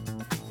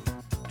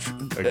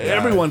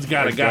 Everyone's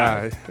got a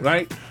guy,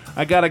 right?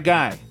 I got a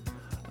guy.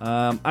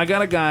 I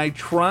got a guy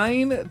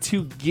trying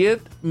to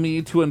get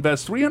me to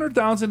invest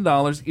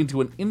 $300,000 into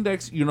an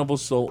index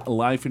universal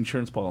life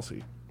insurance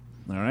policy.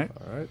 All right.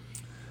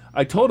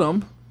 I told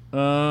him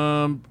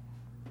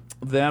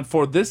that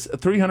for this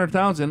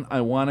 $300,000,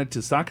 I wanted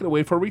to sock it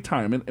away for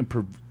retirement and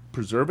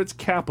preserve its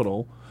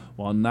capital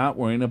while not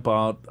worrying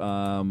about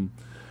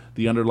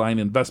the underlying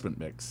investment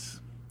mix.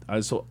 I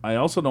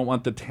also don't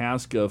want the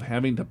task of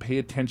having to pay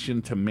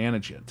attention to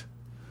manage it.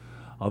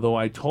 Although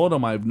I told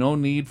him I have no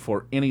need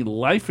for any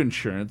life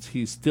insurance,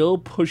 he's still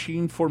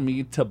pushing for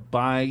me to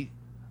buy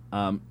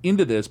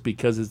into this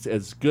because it's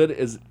as good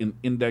as an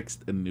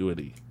indexed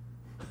annuity.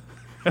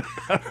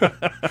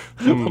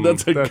 Well,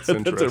 that's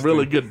a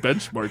really good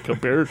benchmark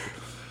compared.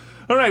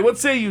 All right, what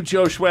say you,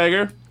 Joe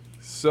Schweiger?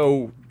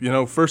 So,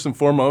 first and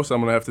foremost,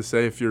 I'm going to have to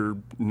say if you're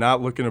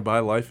not looking to buy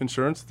life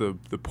insurance, the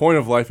point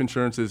of life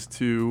insurance is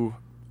to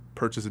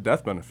purchase a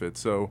death benefit.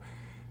 So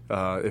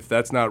if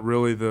that's not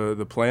really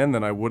the plan,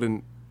 then I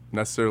wouldn't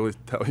necessarily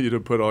tell you to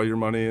put all your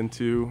money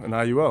into an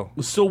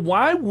IUL. So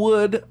why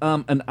would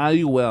an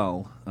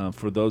IUL,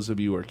 for those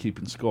of you who are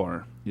keeping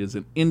score, is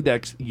an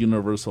index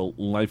universal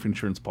life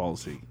insurance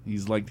policy?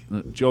 He's like,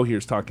 Joe here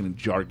is talking in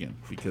jargon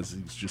because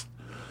he's just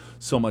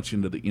so much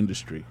into the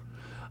industry.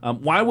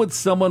 Why would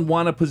someone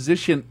want to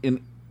position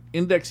an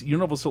index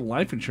universal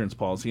life insurance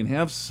policy and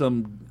have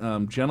some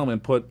gentleman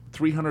put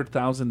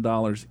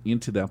 $300,000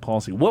 into that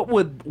policy?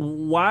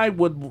 Why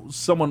would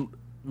someone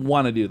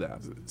want to do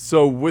that?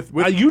 So with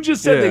you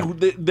just said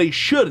they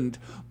shouldn't,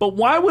 but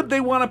why would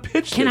they want to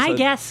pitch Can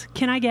this?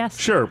 I guess?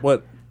 Sure.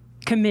 What?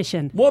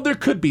 commission? Well, there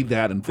could be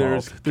that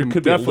involved. There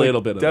could be a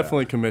little bit of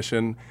definitely that.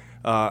 commission.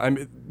 I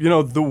mean, you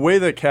know, the way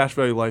that cash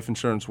value life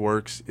insurance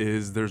works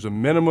is there's a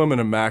minimum and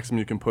a maximum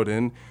you can put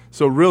in.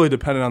 So really,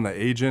 depending on the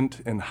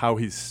agent and how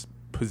he's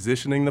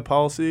positioning the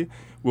policy,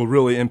 will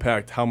really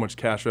impact how much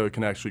cash value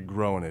can actually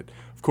grow in it.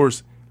 Of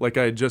course, like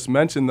I just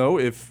mentioned, though,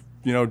 if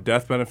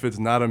death benefit's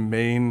not a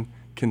main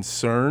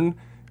concern,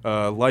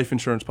 life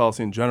insurance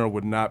policy in general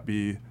would not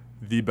be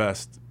the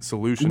best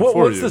solution for you.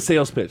 What's the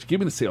sales pitch? Give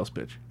me the sales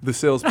pitch. The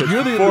sales pitch for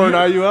an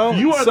IUL?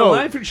 You are the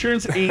life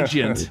insurance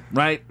agent,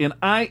 right? And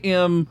I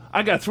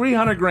got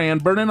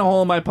 $300,000 burning a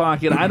hole in my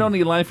pocket. I don't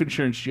need life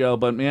insurance, Joe,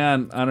 but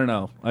man, I don't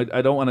know.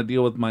 I don't want to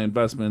deal with my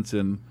investments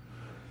and.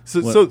 So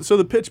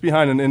the pitch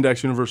behind an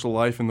index universal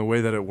life and the way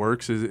that it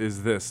works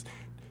is this.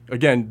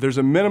 Again, there's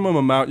a minimum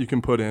amount you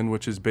can put in,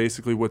 which is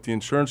basically what the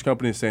insurance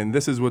company is saying.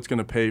 This is what's going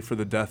to pay for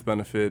the death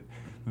benefit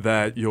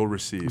that you'll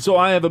receive. So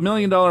I have $1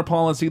 million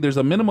policy. There's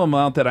a minimum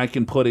amount that I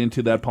can put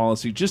into that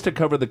policy just to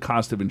cover the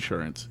cost of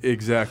insurance.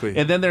 Exactly.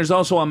 And then there's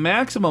also a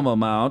maximum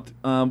amount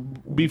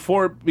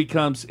before it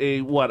becomes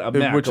a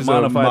MAC, which a is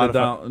modified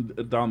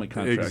endowment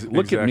contract.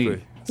 Look at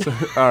me. So,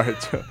 all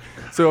right.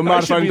 So a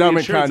modified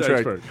endowment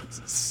contract. Expert.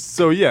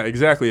 So yeah,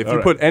 exactly. If you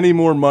put any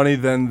more money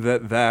than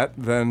that,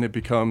 then it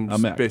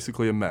becomes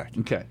basically a MEC.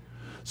 Okay.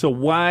 So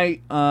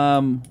why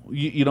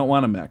you don't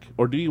want a MEC,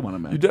 or do you want a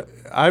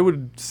MEC? I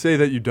would say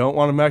that you don't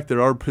want a MEC.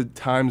 There are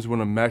times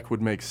when a MEC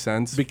would make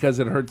sense. Because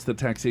it hurts the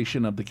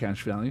taxation of the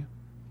cash value?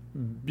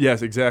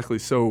 Yes, exactly.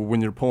 So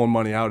when you're pulling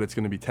money out, it's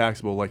going to be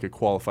taxable like a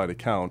qualified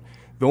account.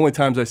 The only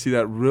times I see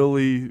that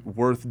really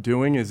worth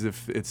doing is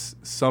if it's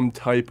some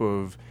type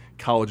of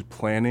college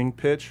planning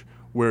pitch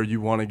where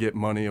you want to get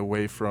money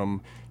away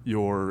from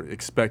your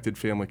expected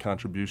family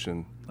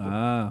contribution.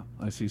 Ah,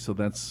 I see. So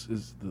there's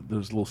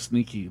little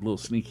sneaky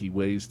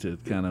ways to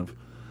kind of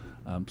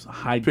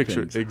hide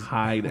things,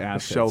 hide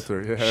assets.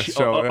 Shelter,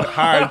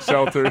 hide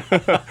shelter.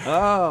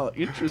 Oh,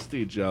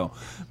 interesting, Joe.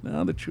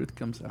 Now the truth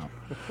comes out.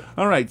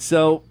 All right,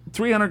 so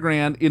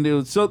 $300,000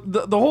 into. So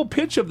the whole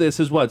pitch of this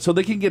is what? So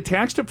they can get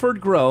tax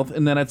deferred growth,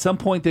 and then at some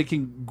point they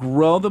can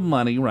grow the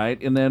money,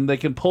 right? And then they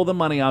can pull the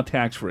money out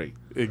tax free.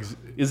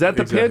 Is that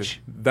the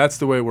pitch? That's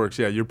the way it works.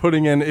 Yeah, you're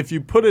putting in. If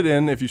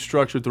you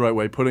structure it the right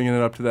way, putting it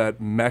up to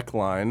that MEC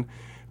line,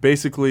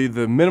 basically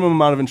the minimum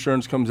amount of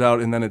insurance comes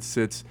out, and then it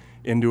sits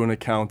into an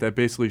account that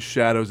basically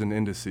shadows an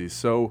indices.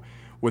 So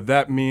what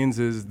that means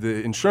is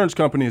the insurance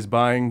company is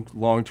buying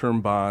long-term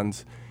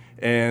bonds,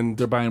 and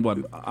they're buying what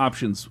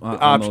options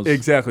on those?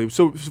 Exactly.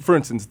 So for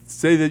instance,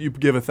 say that you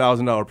give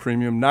 $1,000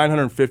 premium,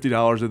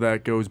 $950 of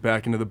that goes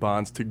back into the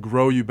bonds to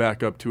grow you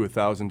back up to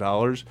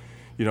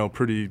 $1,000.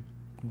 Pretty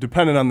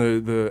dependent on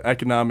the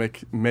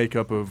economic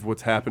makeup of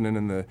what's happening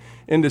in the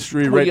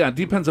industry. Well, yeah, it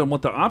depends on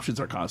what the options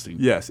are costing.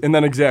 Yes, and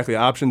then exactly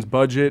options,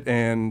 budget,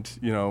 and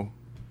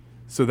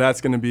so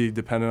that's going to be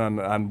dependent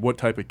on what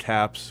type of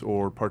caps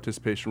or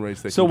participation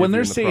rates they can. So when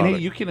they're in the saying, product.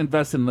 hey, you can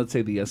invest in, let's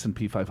say, the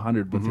S&P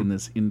 500 within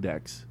this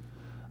index,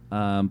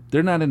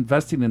 they're not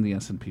investing in the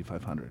S&P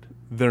 500.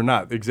 They're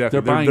not, exactly.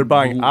 They're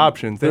buying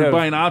options. They're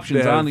buying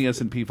options on the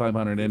S&P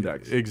 500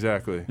 index.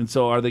 Exactly. And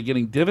so are they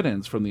getting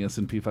dividends from the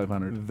S&P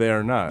 500? They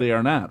are not. They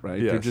are not,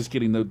 right? Yes. They're just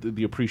getting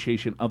the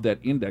appreciation of that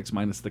index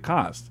minus the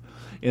cost.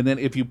 And then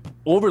if you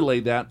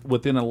overlay that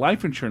within a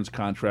life insurance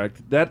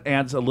contract, that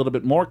adds a little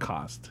bit more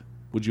cost.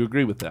 Would you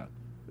agree with that?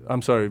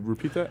 I'm sorry,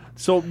 repeat that?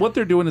 So what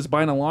they're doing is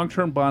buying a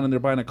long-term bond, and they're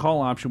buying a call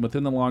option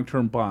within the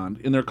long-term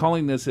bond, and they're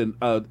calling this an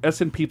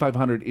S&P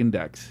 500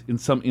 index in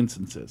some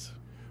instances.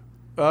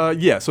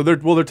 Yeah, so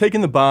they're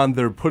taking the bond,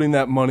 they're putting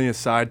that money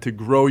aside to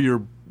grow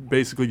your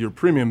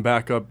premium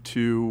back up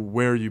to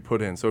where you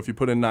put in. So if you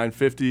put in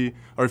 $950,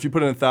 or if you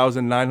put in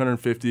 $1,000,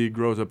 $950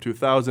 grows up to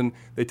 $1,000.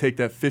 They take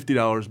that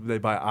 $50, they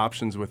buy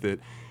options with it.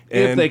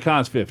 And if they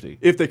cost $50.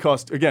 If they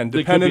cost, again,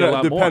 dependent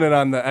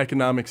on the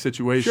economic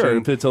situation. Sure,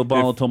 if it's a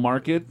volatile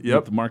market,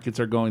 if the markets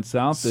are going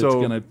south, it's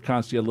going to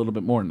cost you a little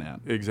bit more than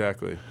that.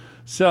 Exactly.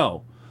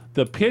 So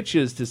the pitch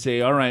is to say,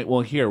 all right,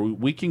 well, here,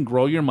 we can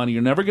grow your money.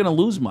 You're never going to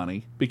lose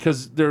money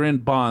because they're in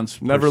bonds.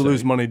 Never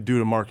lose money due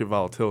to market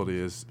volatility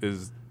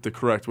is the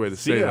correct way to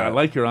say that. I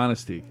like your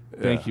honesty.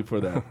 Thank you for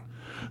that.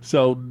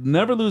 So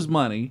never lose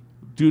money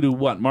due to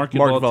what? Market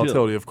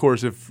volatility. Of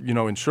course, if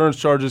insurance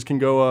charges can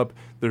go up,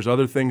 there's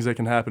other things that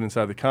can happen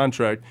inside the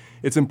contract.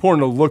 It's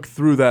important to look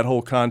through that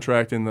whole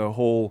contract and the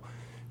whole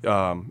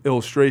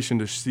illustration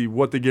to see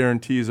what the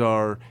guarantees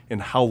are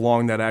and how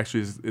long that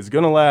actually is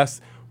going to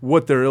last,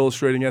 what they're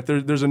illustrating at.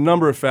 There's a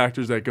number of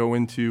factors that go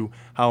into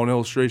how an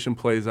illustration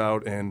plays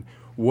out and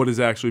what is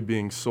actually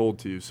being sold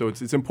to you. So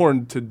it's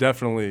important to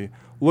definitely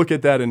look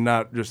at that and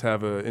not just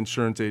have an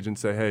insurance agent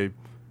say, hey,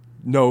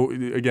 no,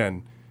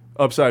 again,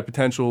 upside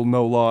potential,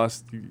 no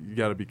loss. You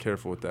got to be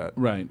careful with that.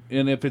 Right.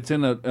 And if it's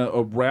in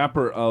a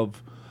wrapper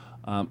of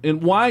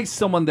and why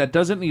someone that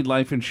doesn't need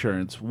life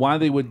insurance, why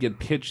they would get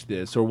pitched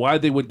this, or why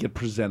they would get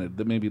presented,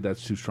 that maybe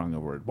that's too strong a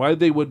word, why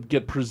they would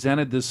get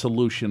presented this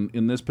solution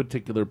in this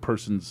particular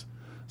person's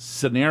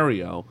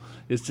scenario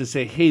is to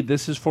say, hey,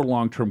 this is for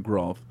long-term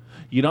growth.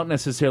 You don't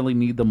necessarily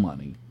need the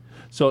money.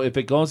 So if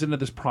it goes into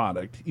this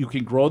product, you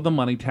can grow the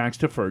money tax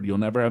deferred. You'll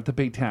never have to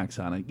pay tax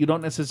on it. You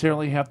don't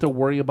necessarily have to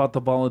worry about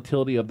the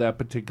volatility of that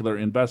particular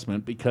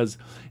investment because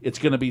it's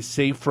going to be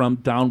safe from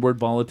downward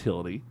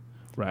volatility,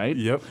 right?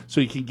 Yep. So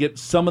you can get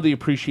some of the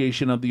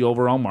appreciation of the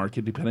overall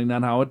market depending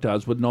on how it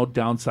does with no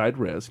downside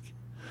risk.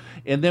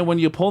 And then when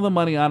you pull the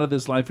money out of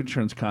this life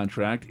insurance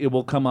contract, it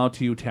will come out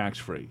to you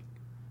tax-free.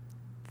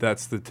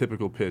 That's the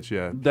typical pitch,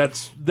 yeah.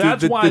 That's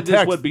why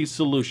this would be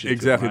solution.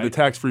 Exactly. Right? The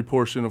tax-free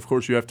portion, of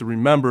course, you have to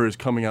remember is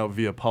coming out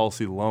via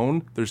policy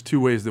loan. There's two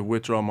ways to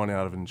withdraw money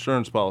out of an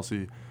insurance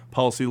policy.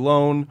 Policy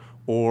loan,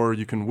 or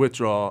you can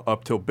withdraw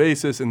up till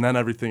basis, and then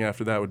everything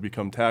after that would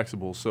become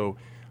taxable. So,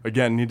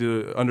 again, you need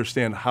to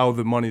understand how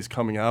the money's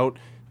coming out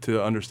to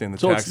understand the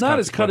tax consequences. So it's not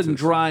as cut and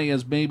dry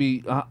as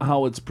maybe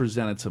how it's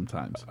presented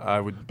sometimes.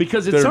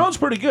 Because it sounds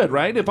pretty good,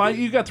 right? If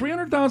you got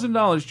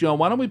 $300,000, Joe,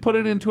 why don't we put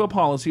it into a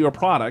policy or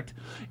product,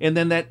 and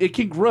then that it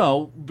can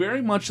grow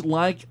very much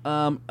like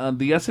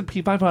the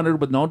S&P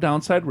 500 with no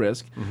downside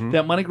risk. Mm-hmm.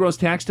 That money grows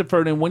tax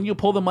deferred, and when you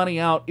pull the money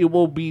out, it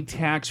will be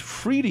tax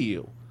free to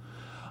you.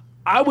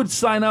 I would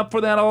sign up for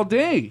that all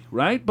day,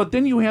 right? But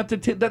then you have to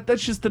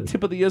that's just the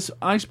tip of the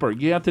iceberg.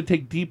 You have to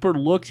take deeper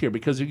looks here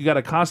because you got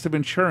a cost of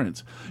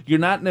insurance. You're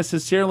not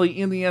necessarily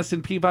in the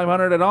S&P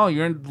 500 at all.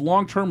 You're in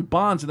long-term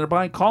bonds, and they're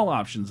buying call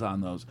options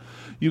on those.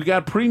 You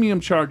got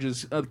premium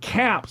charges,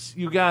 caps.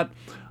 You got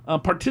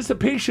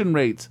participation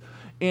rates.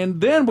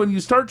 And then when you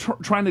start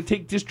trying to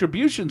take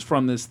distributions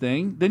from this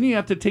thing, then you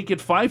have to take it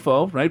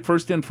FIFO, right?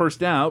 First in,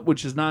 first out,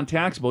 which is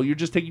non-taxable. You're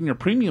just taking your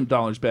premium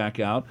dollars back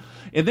out.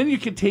 And then you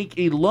can take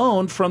a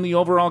loan from the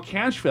overall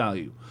cash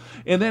value.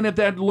 And then if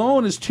that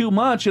loan is too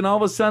much and all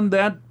of a sudden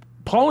that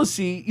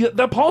policy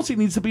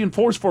needs to be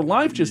enforced for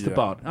life just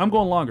about. I'm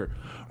going longer,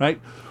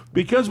 right?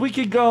 Because we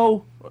could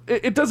go,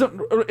 it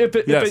doesn't, if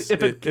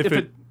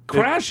it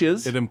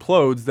crashes, it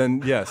implodes,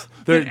 then yes.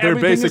 They're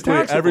basically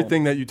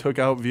everything that you took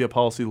out via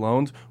policy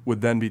loans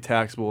would then be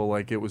taxable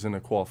like it was in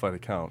a qualified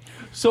account.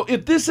 So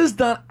if this is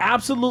done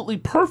absolutely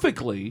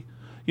perfectly,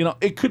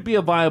 it could be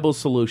a viable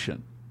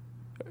solution.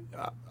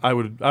 I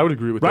would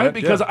agree with that. Right?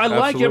 Because I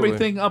like absolutely.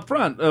 everything up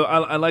front.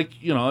 I like,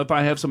 if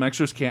I have some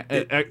excess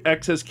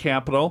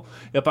capital,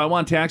 if I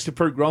want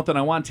tax-deferred growth and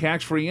I want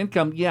tax-free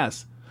income,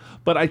 yes.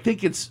 But I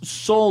think it's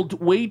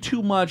sold way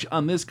too much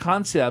on this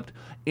concept.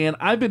 And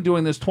I've been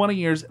doing this 20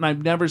 years, and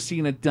I've never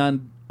seen it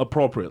done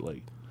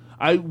appropriately.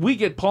 We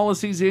get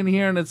policies in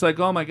here, and it's like,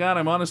 oh, my God,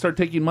 I want to start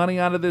taking money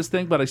out of this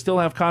thing, but I still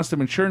have cost of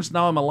insurance.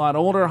 Now I'm a lot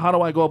older. How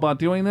do I go about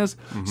doing this?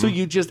 Mm-hmm. So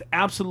you just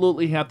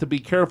absolutely have to be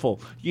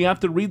careful. You have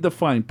to read the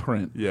fine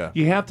print. Yeah.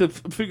 You have to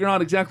figure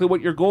out exactly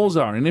what your goals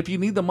are. And if you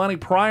need the money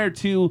prior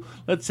to,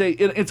 let's say,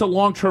 it's a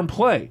long-term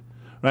play.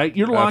 Right,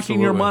 you're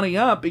locking your money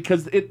up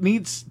because it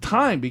needs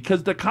time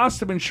because the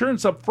cost of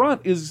insurance up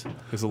front is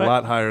a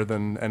lot higher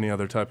than any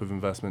other type of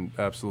investment.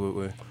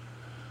 Absolutely.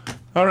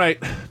 All right,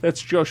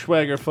 that's Joe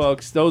Schwager,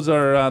 folks.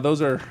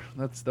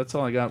 That's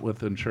all I got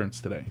with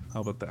insurance today.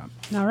 How about that?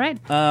 All right.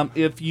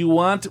 If you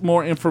want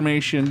more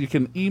information, you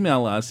can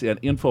email us at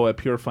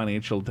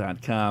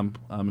info@purefinancial.com.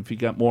 If you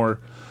got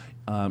more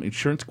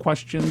insurance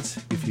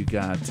questions, if you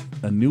got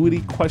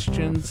annuity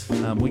questions,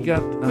 we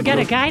got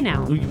a guy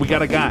now. We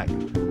got a guy.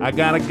 I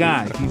got a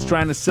guy. He's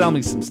trying to sell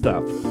me some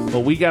stuff.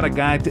 But we got a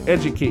guy to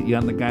educate you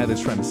on the guy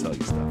that's trying to sell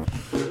you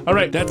stuff. All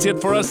right, that's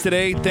it for us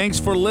today. Thanks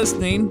for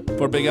listening.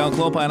 For Big Al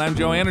Clopine, I'm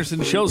Joe Anderson.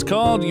 The show's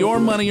called Your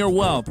Money, Your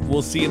Wealth.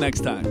 We'll see you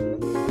next time.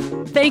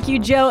 Thank you,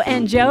 Joe,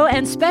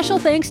 and special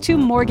thanks to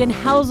Morgan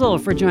Housel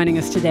for joining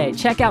us today.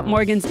 Check out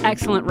Morgan's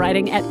excellent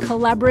writing at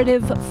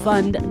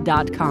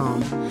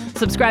collaborativefund.com.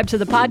 Subscribe to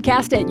the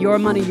podcast at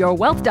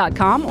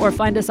yourmoneyyourwealth.com or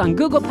find us on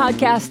Google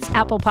Podcasts,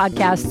 Apple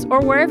Podcasts,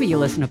 or wherever you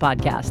listen to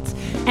podcasts.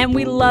 And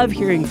we love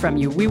hearing from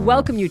you. We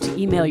welcome you to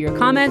email your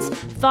comments,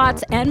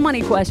 thoughts, and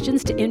money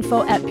questions to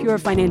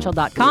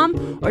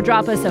info@purefinancial.com or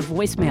drop us a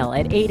voicemail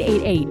at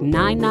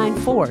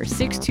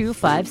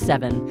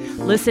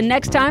 888-994-6257. Listen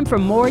next time for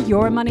more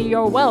Your Money,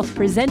 Your Wealth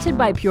presented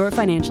by Pure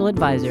Financial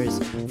Advisors.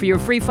 For your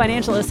free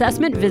financial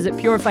assessment, visit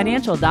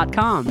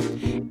purefinancial.com.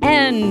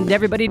 And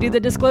everybody do the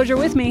disclosure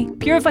with me.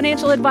 Pure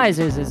Financial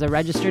Advisors is a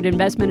registered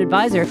investment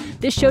advisor.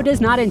 This show does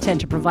not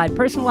intend to provide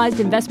personalized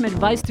investment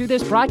advice through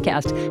this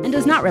broadcast and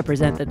does not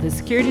represent that the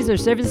securities or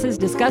services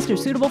discussed are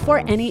suitable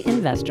for any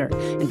investor.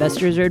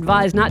 Investors are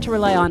advised not to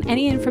rely on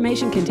any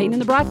information contained in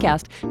the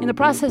broadcast in the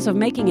process of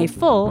making a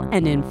full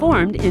and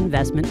informed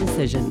investment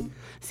decision.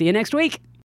 See you next week.